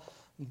called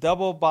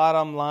double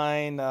bottom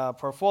line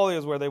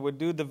portfolios, where they would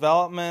do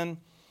development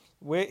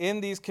in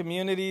these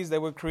communities. They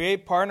would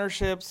create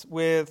partnerships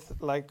with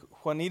like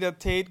Juanita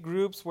Tate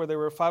groups where they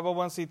were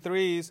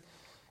 501c3s.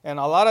 And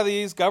a lot of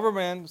these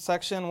government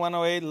Section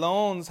 108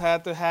 loans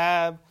had to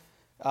have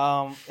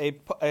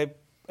a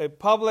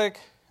public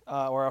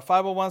or a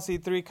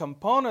 501c3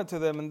 component to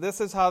them, and this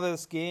is how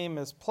this game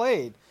is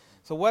played.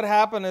 So what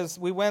happened is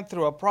we went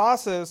through a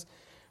process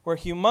where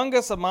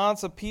humongous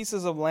amounts of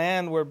pieces of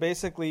land were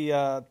basically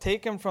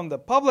taken from the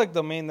public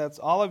domain, that's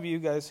all of you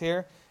guys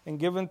here, and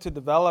given to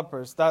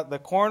developers. The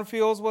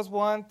cornfields was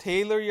one,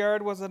 Taylor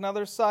Yard was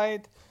another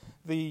site,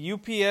 the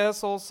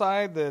UPS old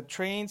site, the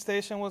train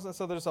station was,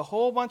 so there's a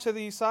whole bunch of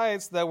these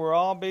sites that were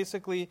all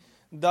basically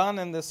done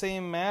in the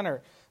same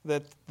manner.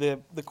 The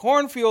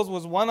cornfields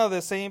was one of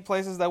the same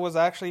places that was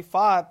actually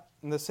fought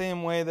in the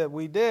same way that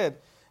we did,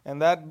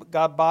 and that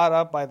got bought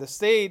up by the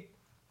state.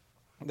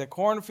 The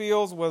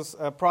cornfields was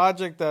a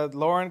project that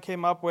Lauren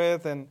came up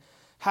with, and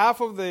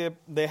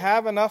they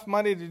have enough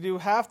money to do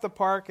half the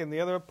park, and the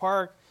other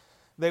park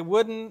they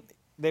wouldn't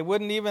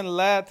even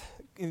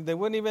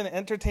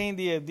entertain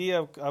the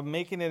idea of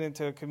making it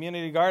into a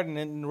community garden.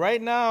 And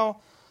right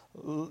now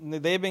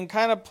they've been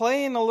kind of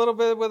playing a little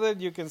bit with it.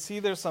 You can see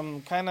there's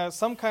some kind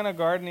of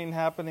gardening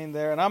happening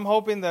there, and I'm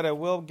hoping that it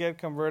will get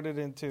converted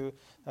into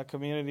a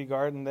community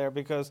garden there,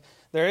 because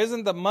there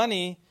isn't the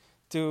money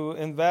to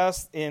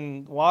invest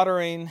in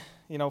watering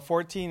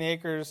 14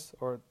 acres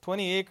or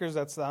 20 acres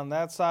that's on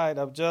that side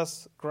of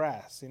just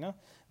grass.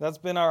 That's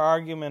been our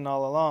argument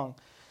all along.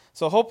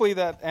 So hopefully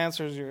that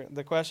answers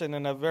the question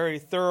in a very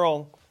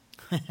thorough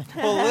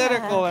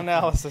political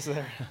analysis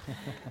there.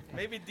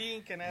 Maybe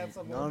Dean can add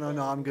something.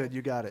 No, I'm good.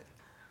 You got it.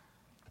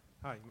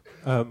 Hi,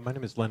 my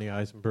name is Lenny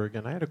Eisenberg,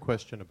 and I had a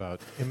question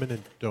about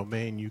eminent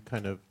domain. You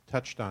kind of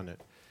touched on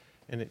it.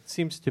 And it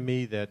seems to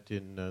me that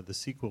in the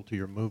sequel to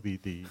your movie,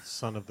 The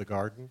Son of the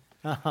Garden,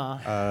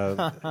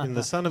 In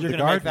the Son of You're the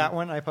going to make Garden. that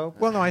one, I hope?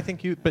 Well, no, I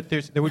think but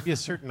there would be a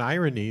certain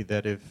irony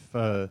that if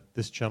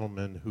this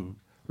gentleman who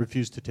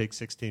refused to take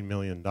 $16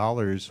 million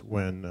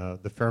when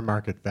the fair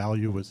market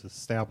value was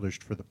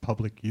established for the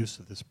public use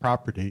of this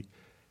property,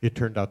 it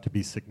turned out to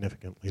be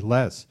significantly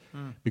less.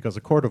 Because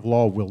a court of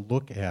law will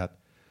look at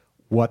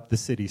what the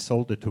city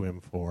sold it to him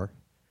for,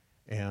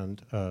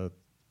 and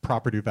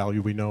property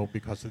value we know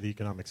because of the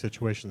economic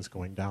situation is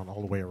going down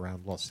all the way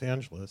around Los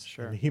Angeles,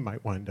 Sure. and he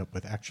might wind up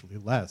with actually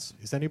less.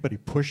 Is anybody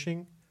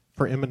pushing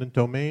for eminent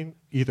domain,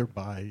 either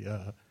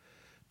by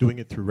doing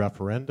it through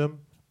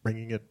referendum,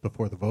 bringing it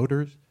before the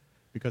voters?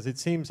 Because it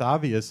seems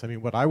obvious. I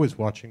mean, what I was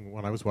watching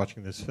when I was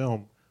watching this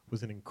film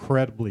was an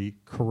incredibly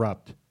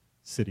corrupt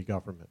city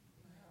government.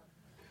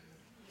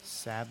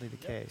 Sadly the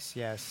case,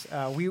 yes.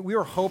 We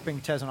were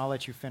hoping, Tez, and I'll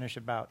let you finish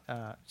about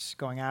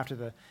going after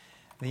the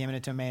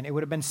eminent domain. It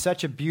would have been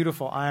such a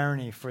beautiful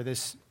irony for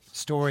this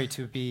story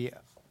to be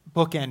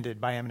bookended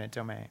by eminent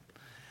domain.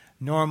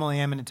 Normally,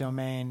 eminent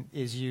domain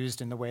is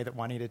used in the way that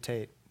Juanita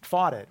Tate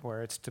fought it,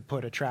 where it's to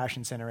put a trash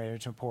incinerator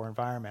to a poor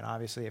environment.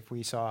 Obviously, if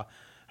we saw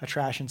a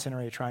trash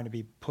incinerator trying to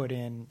be put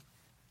in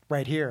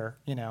right here,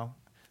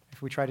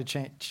 if we try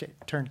to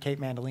turn Cape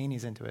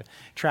Mandolini's into a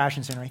trash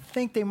incinerator, I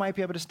think they might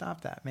be able to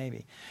stop that,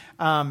 maybe.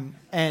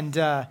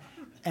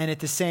 And at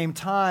the same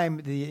time,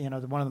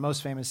 one of the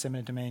most famous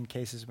eminent domain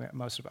cases,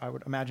 I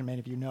would imagine many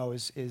of you know,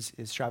 is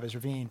Chavez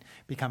Ravine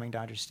becoming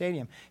Dodger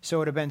Stadium. So it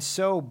would have been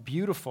so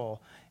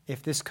beautiful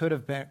if this could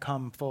have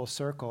come full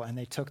circle and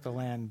they took the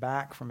land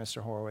back from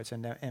Mr. Horowitz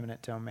in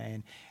eminent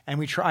domain.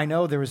 And I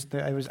know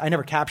I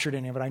never captured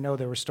any, but I know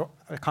there were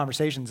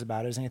conversations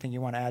about it. Is there anything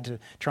you want to add to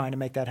trying to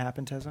make that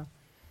happen, Tezo?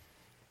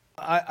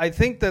 I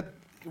think that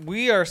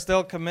we are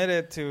still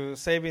committed to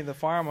saving the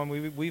farm. I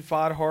mean, we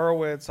fought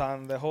Horowitz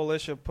on the whole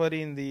issue of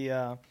putting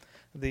the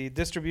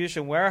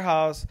distribution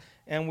warehouse,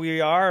 and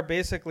we are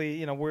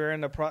basically,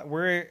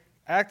 we're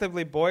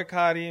actively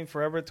boycotting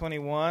Forever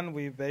 21.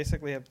 We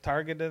basically have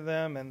targeted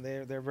them, and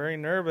they're very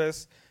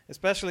nervous,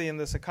 especially in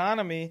this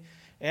economy.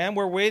 And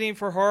we're waiting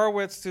for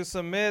Horowitz to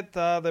submit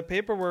the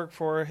paperwork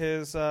for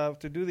his to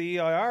do the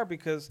EIR,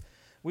 because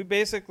we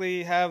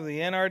basically have the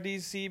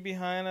NRDC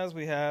behind us.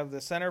 We have the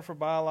Center for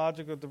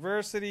Biological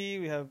Diversity.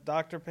 We have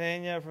Dr.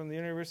 Pena from the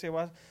University of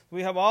Washington.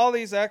 We have all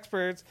these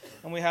experts,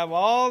 and we have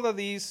all of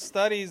these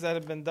studies that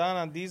have been done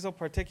on diesel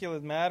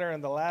particulate matter in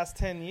the last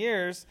 10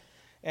 years.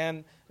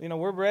 And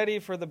we're ready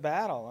for the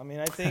battle. I mean,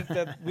 I think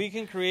that we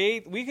can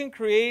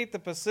create the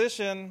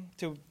position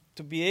to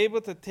be able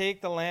to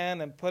take the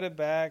land and put it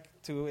back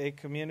to a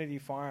community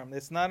farm.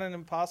 It's not an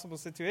impossible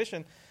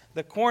situation.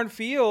 The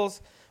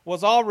cornfields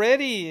was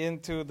already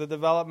into the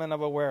development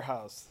of a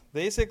warehouse.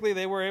 Basically,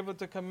 they were able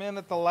to come in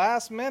at the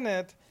last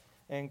minute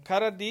and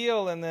cut a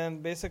deal, and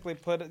then basically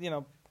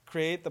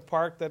create the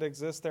park that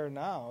exists there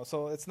now.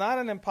 So it's not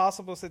an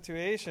impossible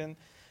situation,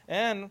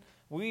 and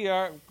we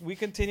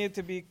continue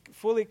to be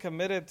fully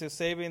committed to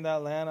saving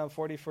that land on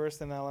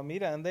 41st and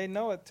Alameda, and they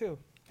know it too.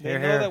 They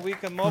know that we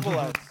can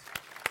mobilize.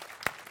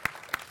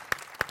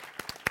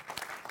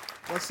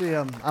 Let's see.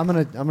 I'm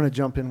gonna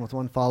jump in with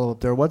one follow up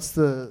there. What's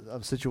the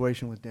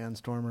situation with Dan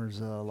Stormer's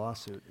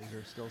lawsuit? Is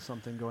there still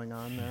something going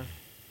on there?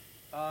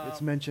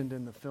 It's mentioned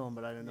in the film,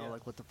 but I don't know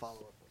what the follow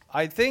up.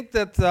 I think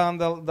that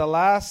the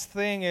last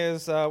thing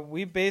is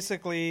we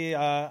basically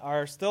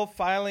are still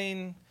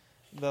filing.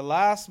 The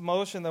last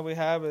motion that we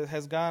have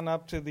has gone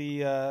up to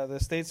the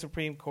state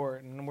Supreme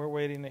Court, and we're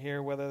waiting to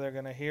hear whether they're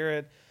going to hear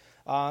it.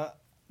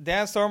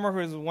 Dan Stormer,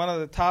 who is one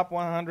of the top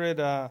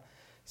 100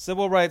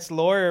 civil rights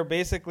lawyer,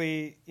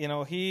 basically,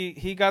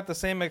 he got the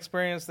same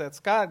experience that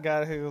Scott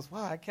got. He goes,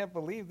 wow, I can't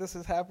believe this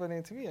is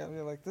happening to me. I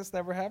mean, this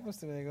never happens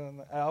to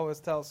me. I always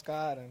tell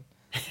Scott and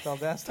tell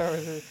Dan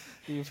Stormer,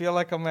 do you feel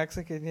like a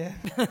Mexican yet?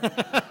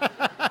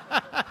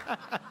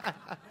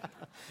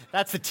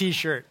 That's the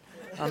T-shirt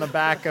on the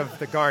back of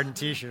the Garden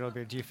T-shirt. It'll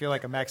be, do you feel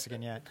like a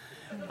Mexican yet?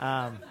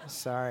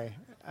 Sorry.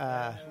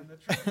 And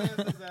the truth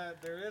is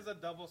that there is a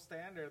double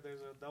standard.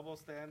 There's a double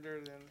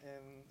standard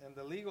in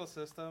the legal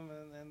system,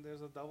 and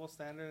there's a double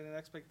standard in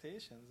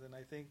expectations. And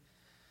I think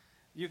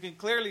you can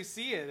clearly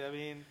see it. I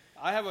mean,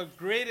 I have a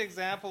great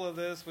example of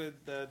this with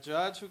the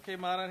judge who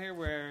came out on here,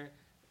 where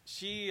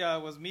she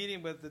was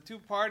meeting with the two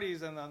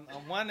parties, and on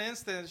one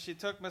instance, she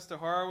took Mr.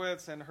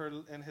 Horowitz and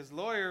his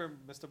lawyer,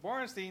 Mr.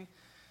 Borenstein,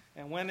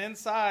 and went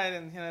inside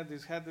and had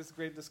this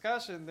great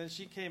discussion. Then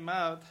she came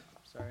out.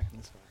 Sorry.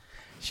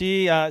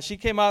 She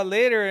came out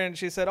later and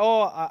she said,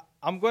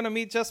 I'm going to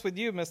meet just with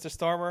you, Mr.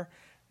 Stormer.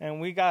 And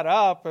we got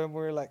up and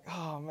we're like,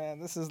 oh, man,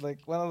 this is like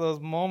one of those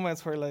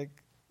moments where, like,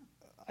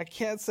 I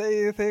can't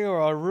say anything or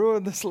I'll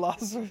ruin this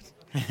lawsuit.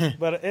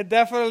 But it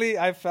definitely,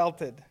 I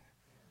felt it.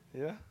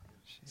 Yeah.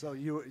 So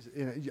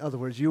in other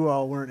words, you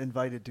all weren't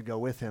invited to go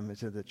with him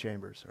to the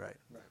chambers, right?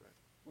 Right.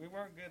 We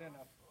weren't good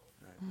enough.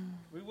 Right.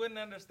 We wouldn't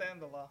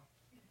understand the law.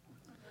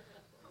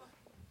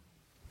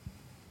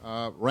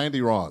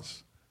 Randy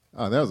Ross.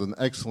 That was an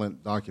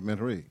excellent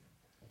documentary.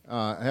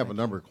 I have a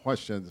number of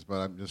questions, but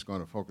I'm just going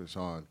to focus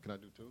on. Can I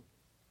do two?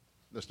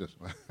 That's just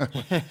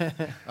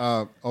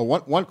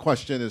one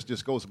question is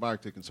just goes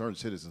back to concerned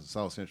citizens in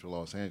South Central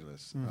Los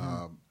Angeles.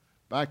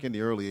 Back in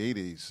the early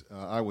 80s,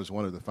 I was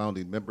one of the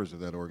founding members of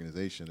that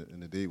organization,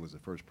 and indeed was the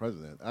first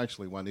president.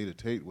 Actually, Juanita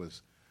Tate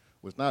was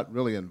not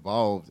really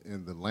involved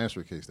in the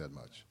Lancer case that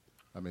much.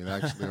 I mean,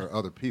 actually, there are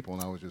other people,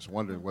 and I was just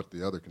wondering what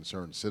the other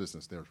concerned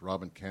citizens, there's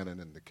Robin Cannon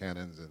and the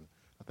Cannons, and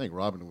I think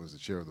Robin was the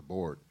chair of the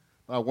board.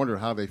 I wonder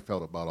how they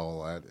felt about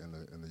all that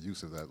and the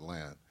use of that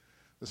land.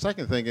 The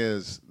second thing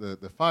is the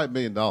 $5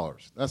 million.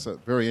 That's a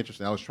very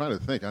interesting. I was trying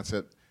to think. I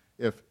said,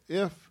 if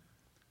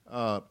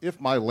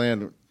my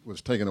land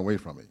was taken away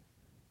from me,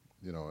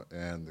 you know,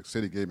 and the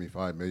city gave me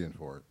 $5 million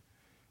for it,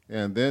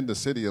 and then the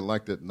city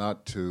elected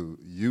not to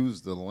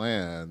use the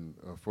land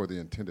for the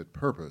intended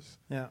purpose,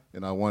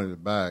 and I wanted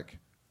it back,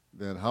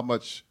 then how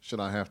much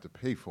should I have to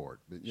pay for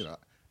it? You know,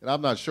 and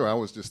I'm not sure. I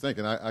was just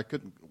thinking I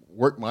couldn't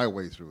work my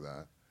way through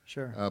that.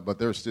 Sure. But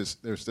there's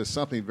just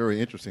something very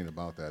interesting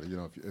about that. You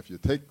know, if you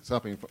take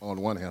something on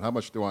one hand, how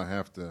much do I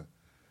have to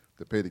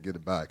pay to get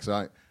it back?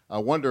 So I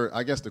wonder.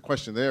 I guess the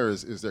question there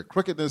is there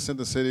crookedness in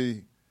the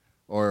city,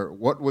 or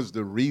what was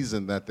the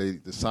reason that they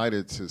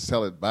decided to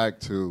sell it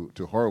back to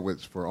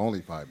Horowitz for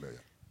only $5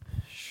 million?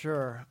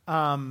 Sure.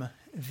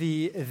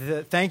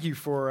 Thank you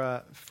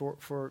for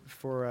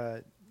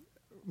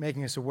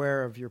making us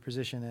aware of your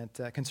position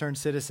at Concerned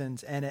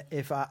Citizens. And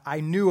if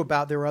I knew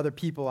about, there were other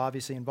people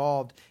obviously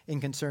involved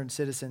in Concerned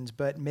Citizens,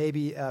 but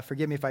maybe,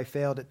 forgive me if I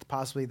failed at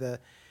possibly the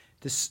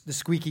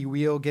squeaky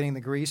wheel getting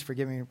the grease.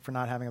 Forgive me for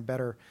not having a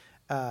better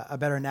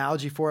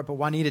analogy for it. But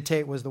Juanita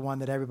Tate was the one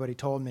that everybody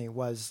told me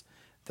was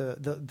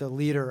the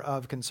leader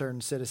of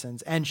Concerned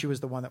Citizens, and she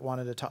was the one that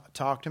wanted to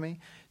talk to me.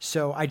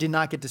 So I did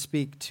not get to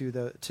speak to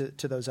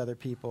those other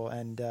people,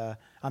 and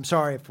I'm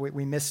sorry if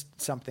we missed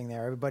something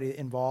there. Everybody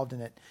involved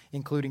in it,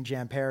 including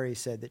Jan Perry,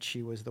 said that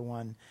she was the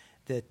one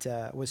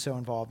that was so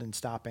involved in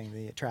stopping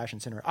the trash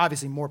incinerator.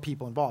 Obviously, more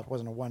people involved. It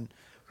wasn't a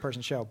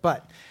one-person show.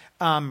 But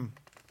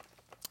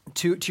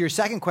to your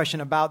second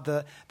question about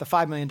the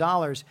 $5 million,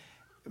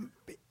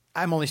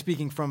 I'm only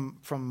speaking from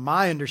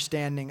my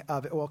understanding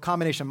of it, well, a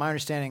combination of my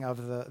understanding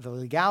of the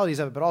legalities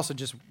of it, but also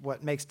just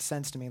what makes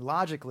sense to me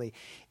logically.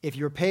 If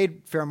you're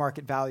paid fair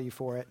market value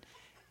for it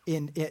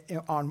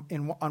on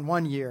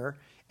 1 year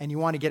and you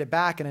want to get it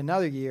back in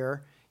another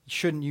year,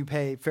 shouldn't you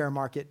pay fair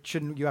market?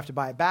 Shouldn't you have to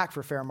buy it back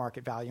for fair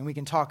market value? And we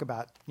can talk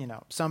about, you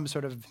know, some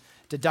sort of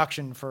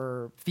deduction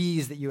for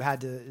fees that you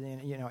had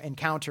to, you know,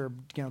 encounter,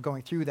 you know,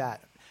 going through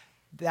that.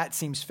 That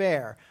seems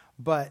fair,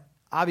 but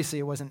obviously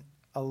it wasn't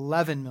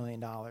 $11 million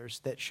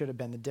that should have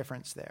been the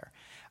difference there.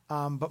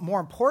 But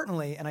more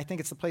importantly, and I think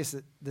it's the place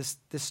that this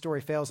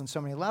story fails on so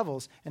many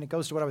levels, and it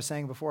goes to what I was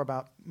saying before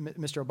about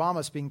Mr.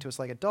 Obama speaking to us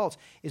like adults,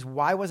 is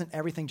why wasn't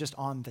everything just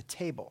on the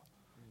table?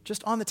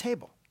 Just on the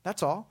table.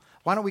 That's all.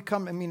 Why don't we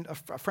come? I mean,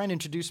 a friend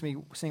introduced me,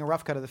 seeing a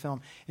rough cut of the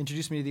film,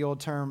 introduced me to the old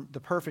term,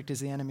 the perfect is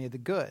the enemy of the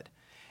good.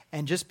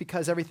 And just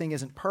because everything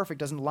isn't perfect,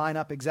 doesn't line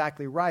up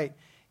exactly right,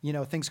 you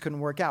know, things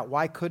couldn't work out.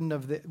 Why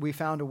couldn't we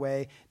found a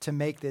way to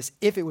make this,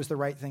 if it was the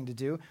right thing to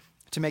do,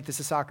 to make this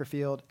a soccer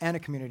field and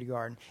a community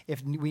garden?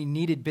 If we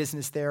needed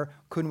business there,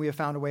 couldn't we have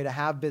found a way to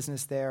have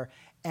business there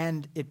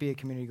and it be a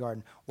community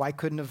garden? Why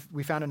couldn't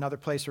we found another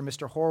place for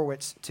Mr.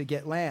 Horowitz to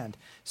get land?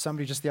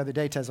 Somebody just the other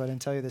day, Tezo, I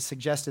didn't tell you this,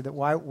 suggested that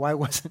why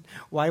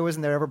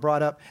wasn't there ever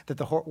brought up that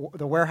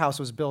the warehouse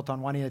was built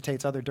on Juanita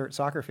Tate's other dirt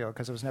soccer field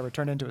because it was never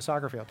turned into a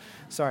soccer field?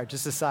 Sorry,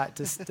 just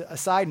a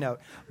side note.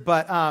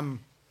 But I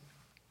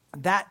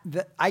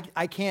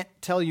can't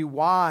tell you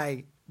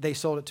why they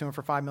sold it to him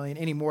for $5 million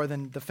any more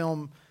than the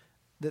film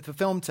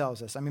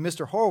tells us. I mean,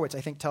 Mr. Horowitz,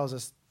 I think, tells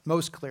us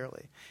most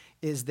clearly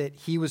is that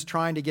he was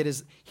trying to get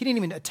he didn't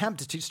even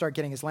attempt to start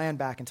getting his land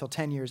back until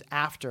 10 years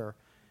after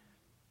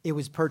it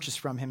was purchased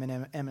from him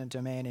in eminent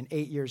domain, and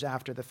 8 years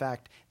after the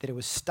fact that it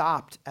was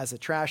stopped as a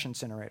trash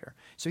incinerator.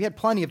 So he had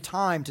plenty of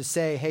time to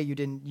say, hey, you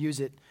didn't use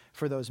it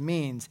for those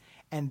means.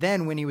 And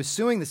then when he was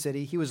suing the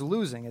city, he was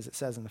losing, as it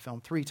says in the film,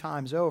 3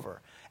 times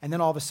over. And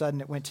then all of a sudden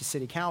it went to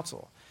city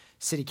council.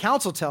 City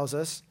council tells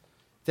us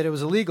that it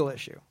was a legal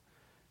issue.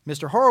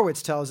 Mr.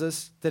 Horowitz tells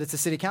us that it's a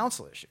city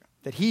council issue,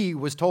 that he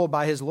was told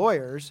by his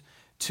lawyers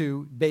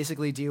to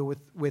basically deal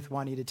with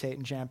Juanita Tate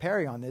and Jan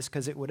Perry on this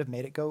because it would have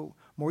made it go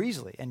more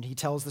easily. And he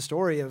tells the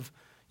story of,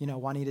 you know,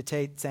 Juanita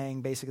Tate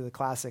saying basically the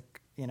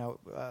classic, you know,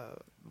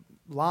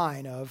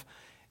 line of,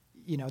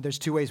 you know, there's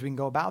 2 ways we can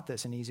go about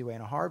this, an easy way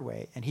and a hard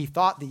way. And he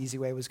thought the easy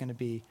way was going to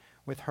be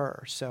with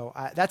her. So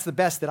that's the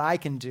best that I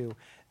can do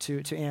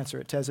to answer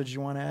it. Tezo, did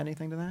you want to add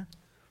anything to that?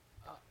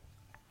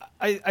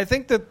 I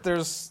think that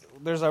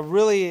there's a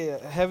really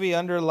heavy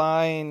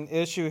underlying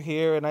issue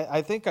here, and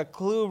I think a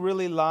clue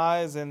really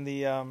lies in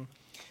the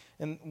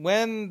and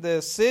when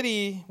the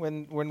city,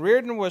 when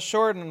Reardon was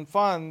short in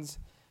funds,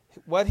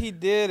 what he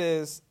did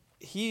is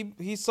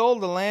he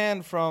sold the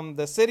land from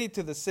the city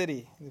to the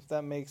city, if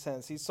that makes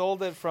sense. He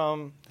sold it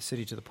from the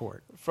city to the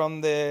port, from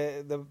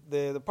the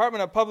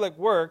Department of Public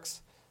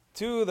Works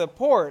to the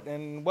port,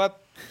 and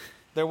what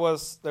there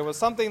was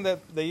something that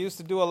they used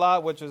to do a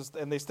lot, which is,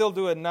 and they still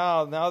do it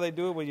now. Now they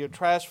do it with your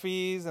trash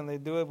fees, and they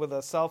do it with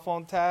a cell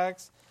phone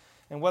tax.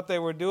 And what they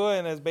were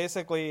doing is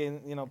basically,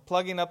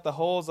 plugging up the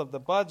holes of the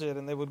budget,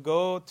 and they would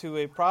go to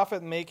a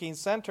profit-making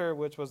center,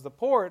 which was the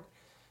port,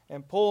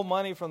 and pull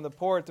money from the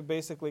port to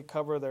basically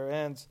cover their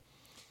ends.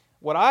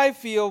 What I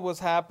feel was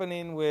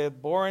happening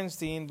with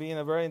Borenstein, being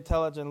a very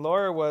intelligent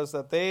lawyer, was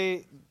that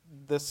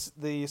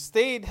the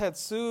state had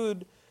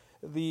sued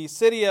the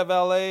city of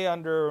LA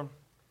under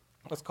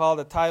what's called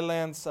the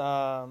Thailand's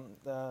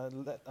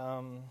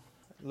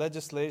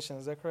legislation.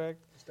 Is that correct?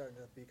 You're starting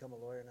to become a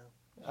lawyer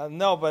now.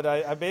 No, but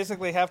I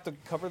basically have to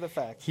cover the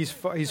facts.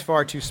 He's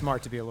far too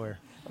smart to be a lawyer.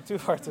 I'm too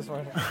far too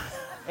smart.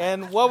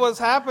 And what was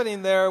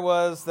happening there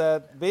was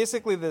that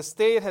basically the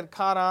state had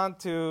caught on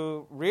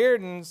to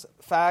Reardon's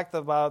fact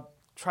about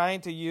trying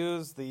to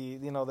use the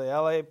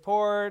LA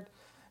port,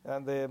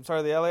 the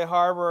LA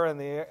harbor and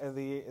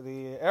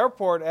the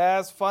airport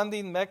as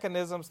funding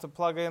mechanisms to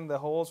plug in the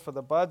holes for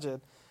the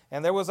budget.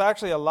 And there was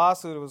actually a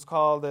lawsuit. It was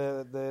called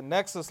the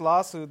Nexus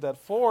lawsuit that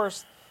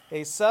forced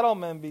a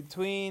settlement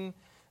between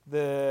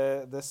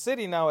the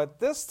city. Now, at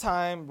this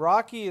time,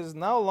 Rocky is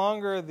no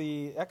longer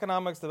the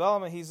economics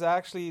development. He's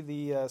actually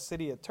the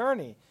city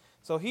attorney.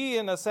 So he,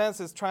 in a sense,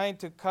 is trying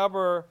to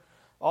cover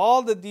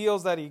all the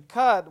deals that he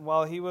cut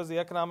while he was the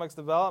economics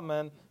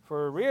development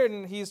for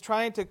Reardon. He's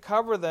trying to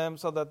cover them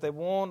so that they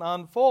won't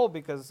unfold,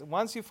 because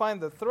once you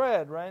find the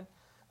thread, right,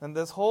 and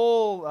this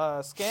whole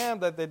scam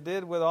that they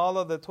did with all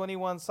of the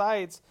 21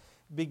 sites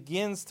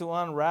begins to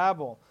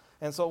unravel.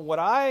 And so what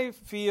I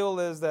feel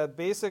is that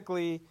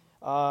basically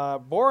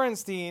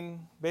Borenstein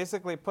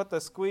basically put the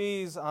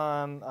squeeze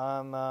on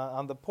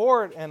the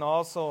port and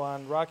also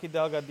on Rocky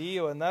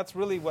Delgadillo, and that's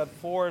really what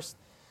forced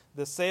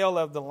the sale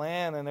of the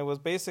land. And it was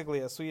basically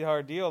a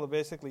sweetheart deal to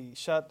basically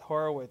shut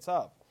Horowitz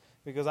up,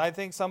 because I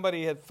think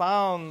somebody had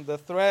found the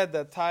thread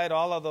that tied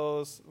all of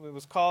those. It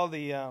was called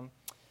the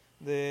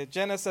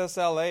Genesis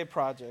LA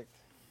project.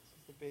 This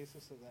is the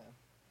basis of that.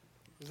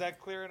 Is that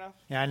clear enough?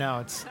 Yeah, I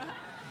know.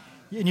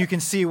 And you can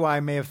see why I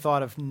may have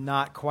thought of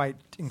not quite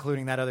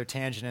including that other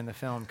tangent in the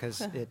film,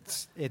 because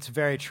it's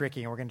very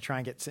tricky, and we're going to try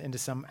and get into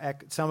some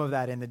of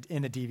that in the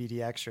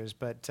DVD extras.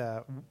 But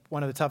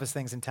one of the toughest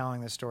things in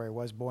telling this story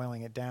was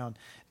boiling it down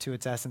to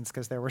its essence,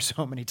 because there were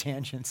so many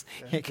tangents.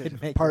 It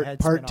could make your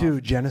head spin Part 2,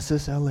 off.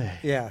 Genesis LA.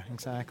 Yeah,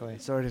 exactly.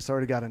 It's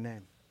already got a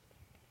name.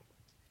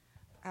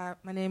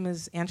 My name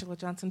is Angela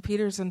Johnson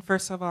Peters, and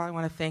first of all, I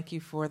want to thank you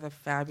for the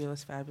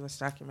fabulous, fabulous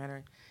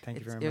documentary. Thank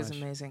you very much. It was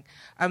amazing.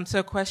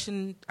 So,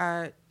 question: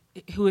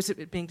 who is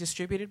it being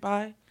distributed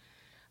by?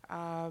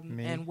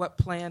 Me. And what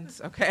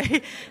plans?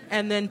 Okay,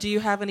 and then do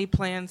you have any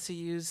plans to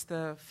use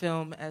the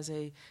film as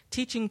a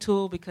teaching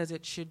tool, because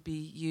it should be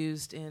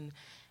used in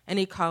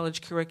any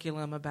college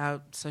curriculum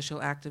about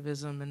social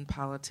activism and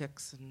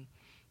politics, and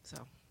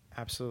so.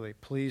 Absolutely.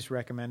 Please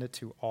recommend it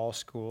to all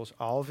schools,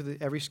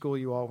 every school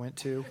you all went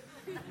to,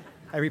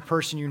 every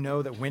person you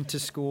know that went to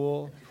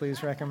school.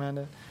 Please recommend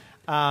it.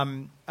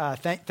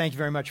 Thank you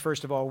very much.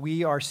 First of all,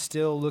 we are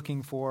still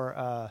looking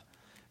for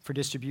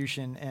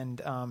distribution, and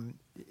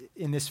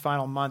in this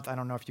final month, I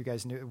don't know if you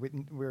guys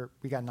knew,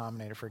 we got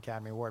nominated for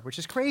Academy Award, which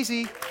is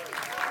crazy.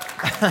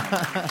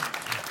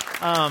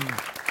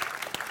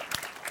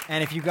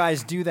 And if you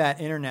guys do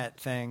that internet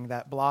thing,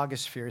 that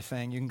blogosphere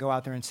thing, you can go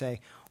out there and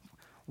say,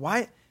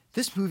 why?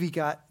 This movie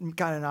got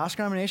an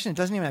Oscar nomination. It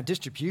doesn't even have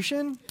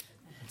distribution.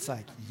 It's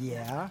like,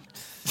 yeah,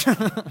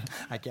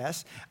 I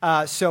guess.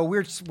 So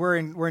we're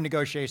in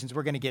negotiations.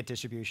 We're going to get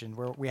distribution.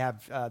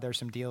 There's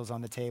some deals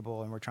on the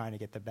table, and we're trying to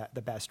get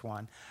the best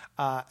one.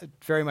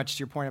 Very much to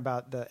your point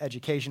about the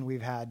education,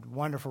 we've had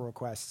wonderful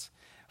requests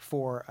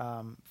for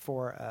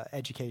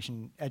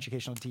educational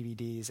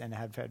DVDs, and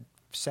have had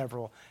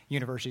several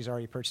universities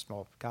already purchased.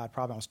 Well, God,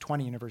 probably almost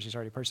 20 universities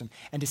already purchased them.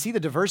 And to see the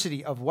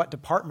diversity of what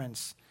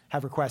departments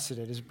have requested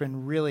it has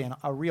been really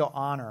a real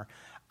honor,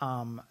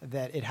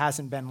 that it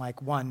hasn't been like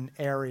one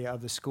area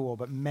of the school,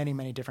 but many,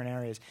 many different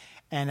areas.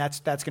 And that's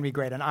going to be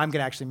great. And I'm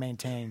going to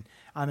maintain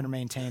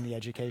the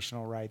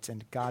educational rights,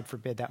 and God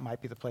forbid that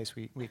might be the place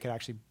we could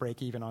actually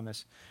break even on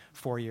this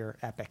 4-year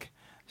epic.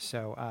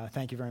 So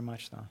thank you very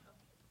much, though.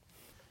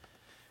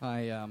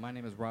 Hi, my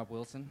name is Rob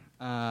Wilson.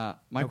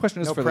 My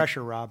question is no for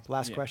pressure, Rob.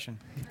 Last question.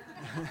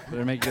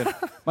 Better make it good.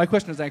 My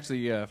question is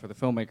actually for the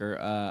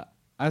filmmaker.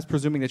 I was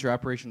presuming that your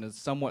operation is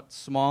somewhat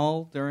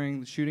small during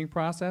the shooting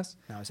process.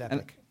 No, it's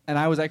epic. And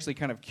I was actually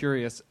kind of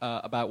curious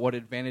about what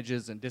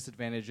advantages and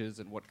disadvantages,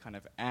 and what kind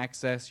of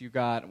access you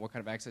got, and what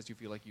kind of access you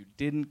feel like you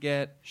didn't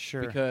get.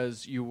 Sure.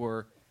 Because you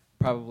were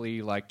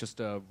probably like just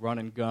a run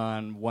and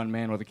gun, one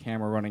man with a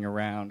camera running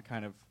around,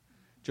 kind of.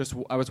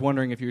 I was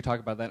wondering if you could talk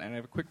about that. And I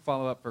have a quick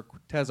follow-up for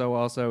Tezo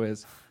also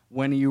is,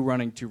 when are you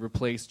running to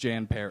replace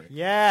Jan Perry?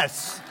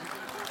 Yes.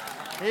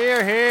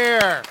 Hear,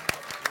 hear.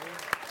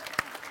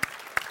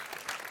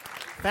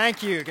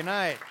 Thank you. Good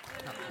night.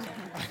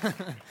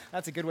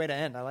 That's a good way to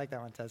end. I like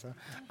that one, Tezo.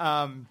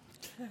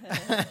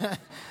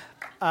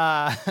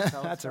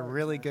 That's a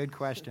really good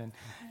question.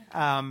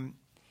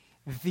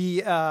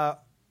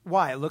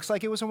 Why? It looks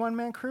like it was a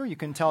one-man crew? You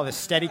can tell the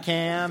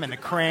Steadicam and the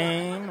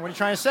crane. What are you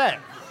trying to say?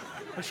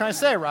 What are you trying to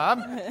say,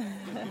 Rob?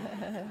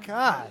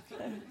 God.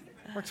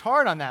 Worked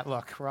hard on that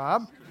look,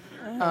 Rob.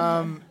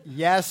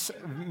 Yes,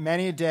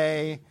 many a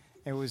day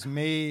it was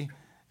me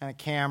and a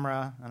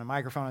camera and a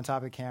microphone on top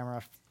of the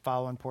camera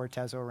following poor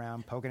Tezo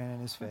around, poking it in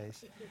his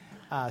face.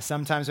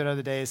 Sometimes at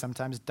other days,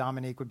 sometimes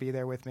Dominique would be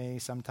there with me.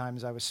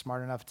 Sometimes I was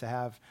smart enough to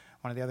have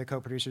one of the other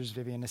co-producers,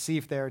 Vivian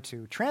Nassif, there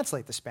to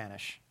translate the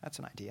Spanish. That's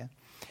an idea.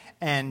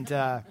 And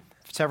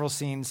several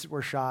scenes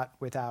were shot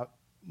without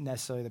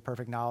necessarily the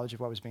perfect knowledge of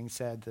what was being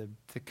said.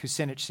 The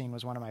Kucinich scene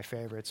was one of my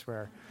favorites,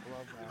 where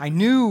I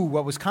knew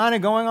what was kind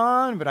of going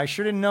on, but I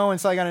sure didn't know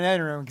until I got in the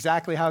editing room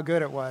exactly how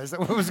good it was,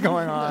 what was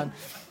going on.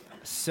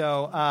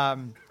 So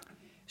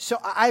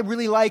I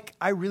really like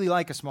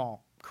a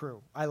small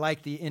crew. I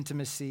like the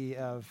intimacy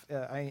of.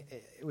 I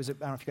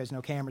don't know if you guys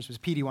know cameras. It was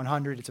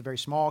PD100. It's a very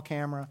small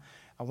camera,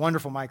 a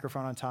wonderful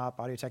microphone on top,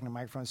 Audio-Technica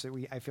microphone. So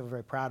I feel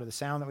very proud of the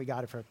sound that we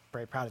got.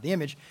 Very proud of the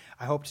image.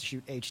 I hope to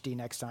shoot HD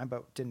next time,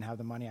 but didn't have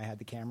the money. I had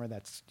the camera.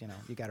 That's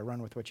you got to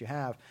run with what you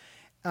have.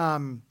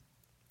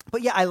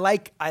 But yeah, I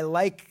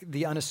like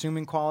the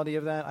unassuming quality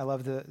of that. I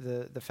love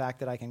the fact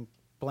that I can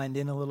blend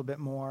in a little bit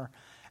more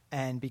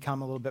and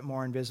become a little bit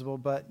more invisible.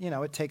 But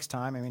it takes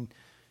time. I mean,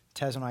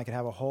 Tez and I could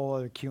have a whole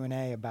other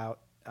Q&A about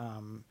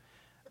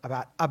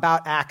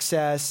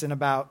access and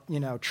about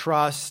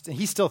trust. And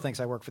he still thinks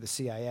I work for the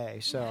CIA.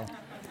 So,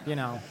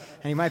 and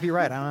he might be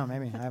right. I don't know.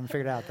 Maybe I haven't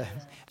figured out that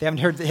they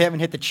haven't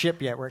hit the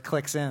chip yet where it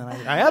clicks in.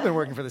 And I have been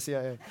working for the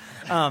CIA.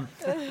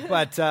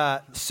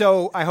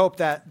 So I hope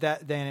that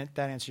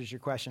answers your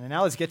question. And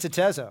now let's get to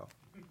Tezo.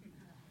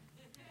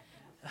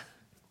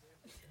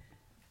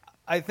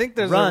 I think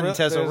there's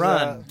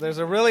there's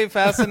a really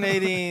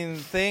fascinating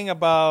thing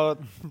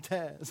about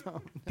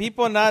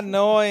people not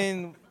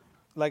knowing.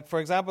 Like,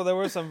 for example, there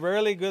were some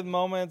really good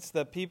moments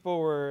that people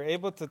were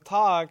able to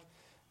talk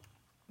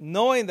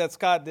knowing that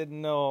Scott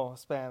didn't know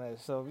Spanish.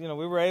 So, we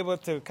were able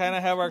to kind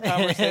of have our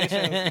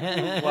conversations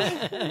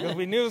because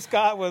we knew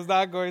Scott was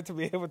not going to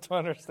be able to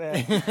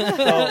understand.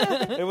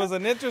 So it was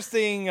an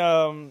interesting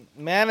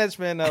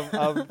management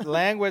of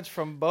language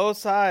from both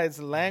sides,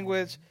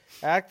 language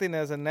acting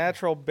as a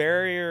natural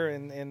barrier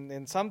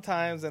in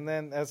sometimes, and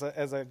then as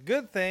a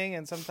good thing,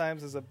 and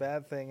sometimes as a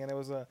bad thing. And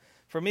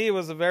for me, it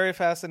was a very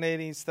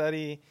fascinating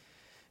study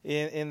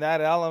in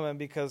that element,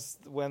 because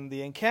when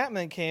the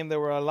encampment came, there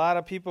were a lot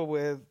of people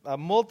with a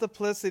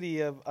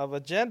multiplicity of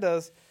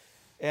agendas,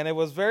 and it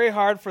was very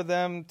hard for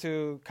them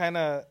to kind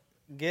of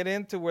get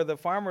into where the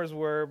farmers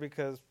were,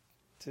 because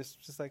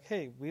just like,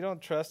 hey, we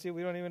don't trust you,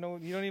 we don't even know,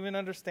 you don't even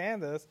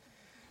understand us.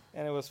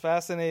 And it was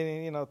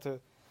fascinating,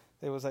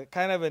 there was a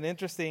kind of an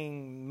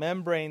interesting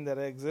membrane that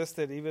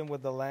existed even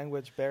with the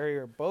language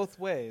barrier both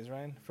ways,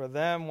 right? For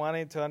them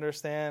wanting to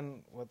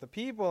understand what the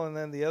people, and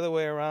then the other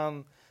way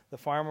around, the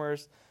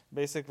farmers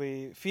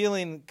basically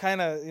feeling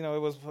kind of,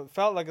 it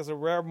felt like it was a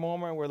rare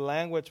moment where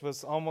language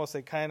was almost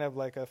a kind of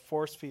like a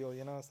force field,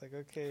 It's like,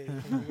 okay,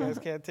 you guys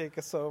can't take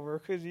us over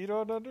because you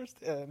don't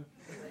understand.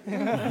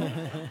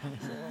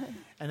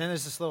 And then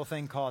there's this little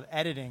thing called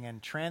editing and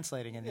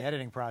translating in the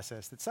editing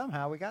process that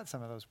somehow we got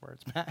some of those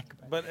words back.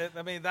 But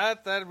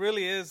that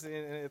really is,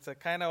 it's a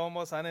kind of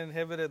almost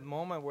uninhibited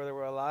moment where there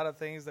were a lot of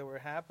things that were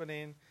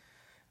happening.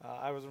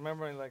 I was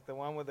remembering like the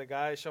one with the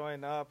guy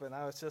showing up, and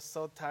I was just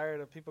so tired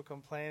of people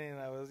complaining.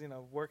 I was,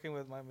 working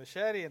with my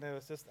machete, and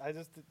I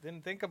just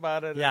didn't think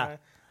about it. Yeah. And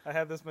I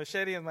had this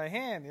machete in my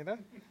hand,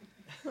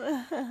 So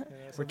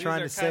we're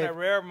trying to save kind of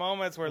rare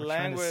moments where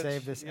language. Trying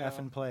to save this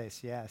effing place.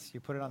 Yes, you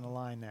put it on the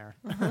line there.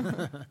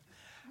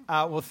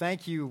 Well,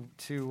 thank you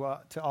to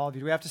all of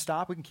you. Do we have to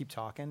stop? We can keep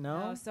talking.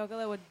 No,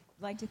 Zócalo would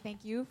like to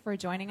thank you for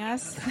joining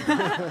us.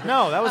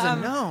 No, that was a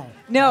no.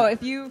 No,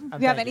 if you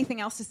have anything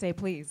else to say,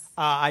 please.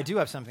 I do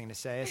have something to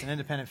say. As an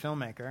independent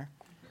filmmaker,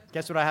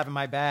 guess what I have in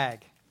my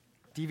bag?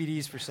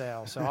 DVDs for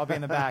sale. So I'll be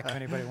in the back if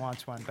anybody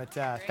wants one. But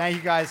thank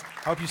you guys.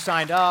 I hope you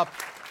signed up.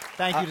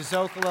 Thank you to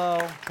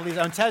Zócalo. Please,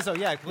 on Tezo,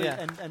 please.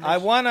 Yeah. And I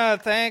want to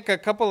thank a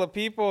couple of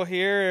people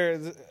here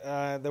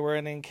that were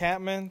in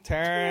encampment.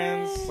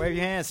 Terrence. Wave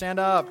your hand. Stand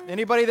up.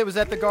 Anybody that was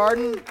at the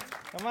garden?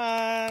 Come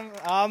on.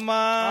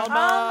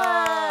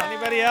 Alma.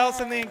 Anybody else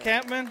in the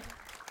encampment?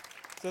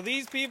 So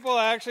these people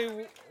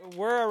actually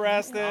were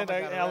arrested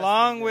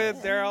along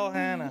with Daryl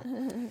Hannah.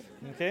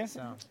 Okay?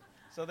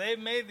 So they've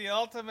made the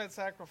ultimate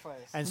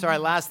sacrifice. And sorry,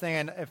 last thing,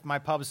 and if my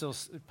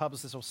publicist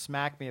will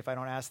smack me if I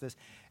don't ask this,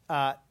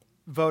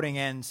 voting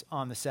ends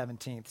on the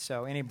 17th.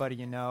 So anybody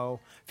feel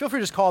free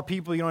to just call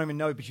people you don't even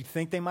know, but you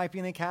think they might be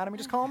in the Academy,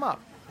 just call them up.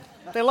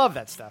 They love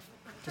that stuff.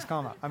 Just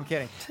call them up. I'm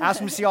kidding. Ask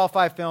them to see all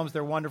 5 films.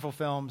 They're wonderful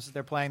films.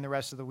 They're playing the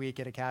rest of the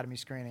week at Academy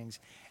screenings,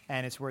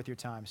 and it's worth your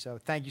time. So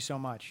thank you so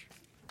much.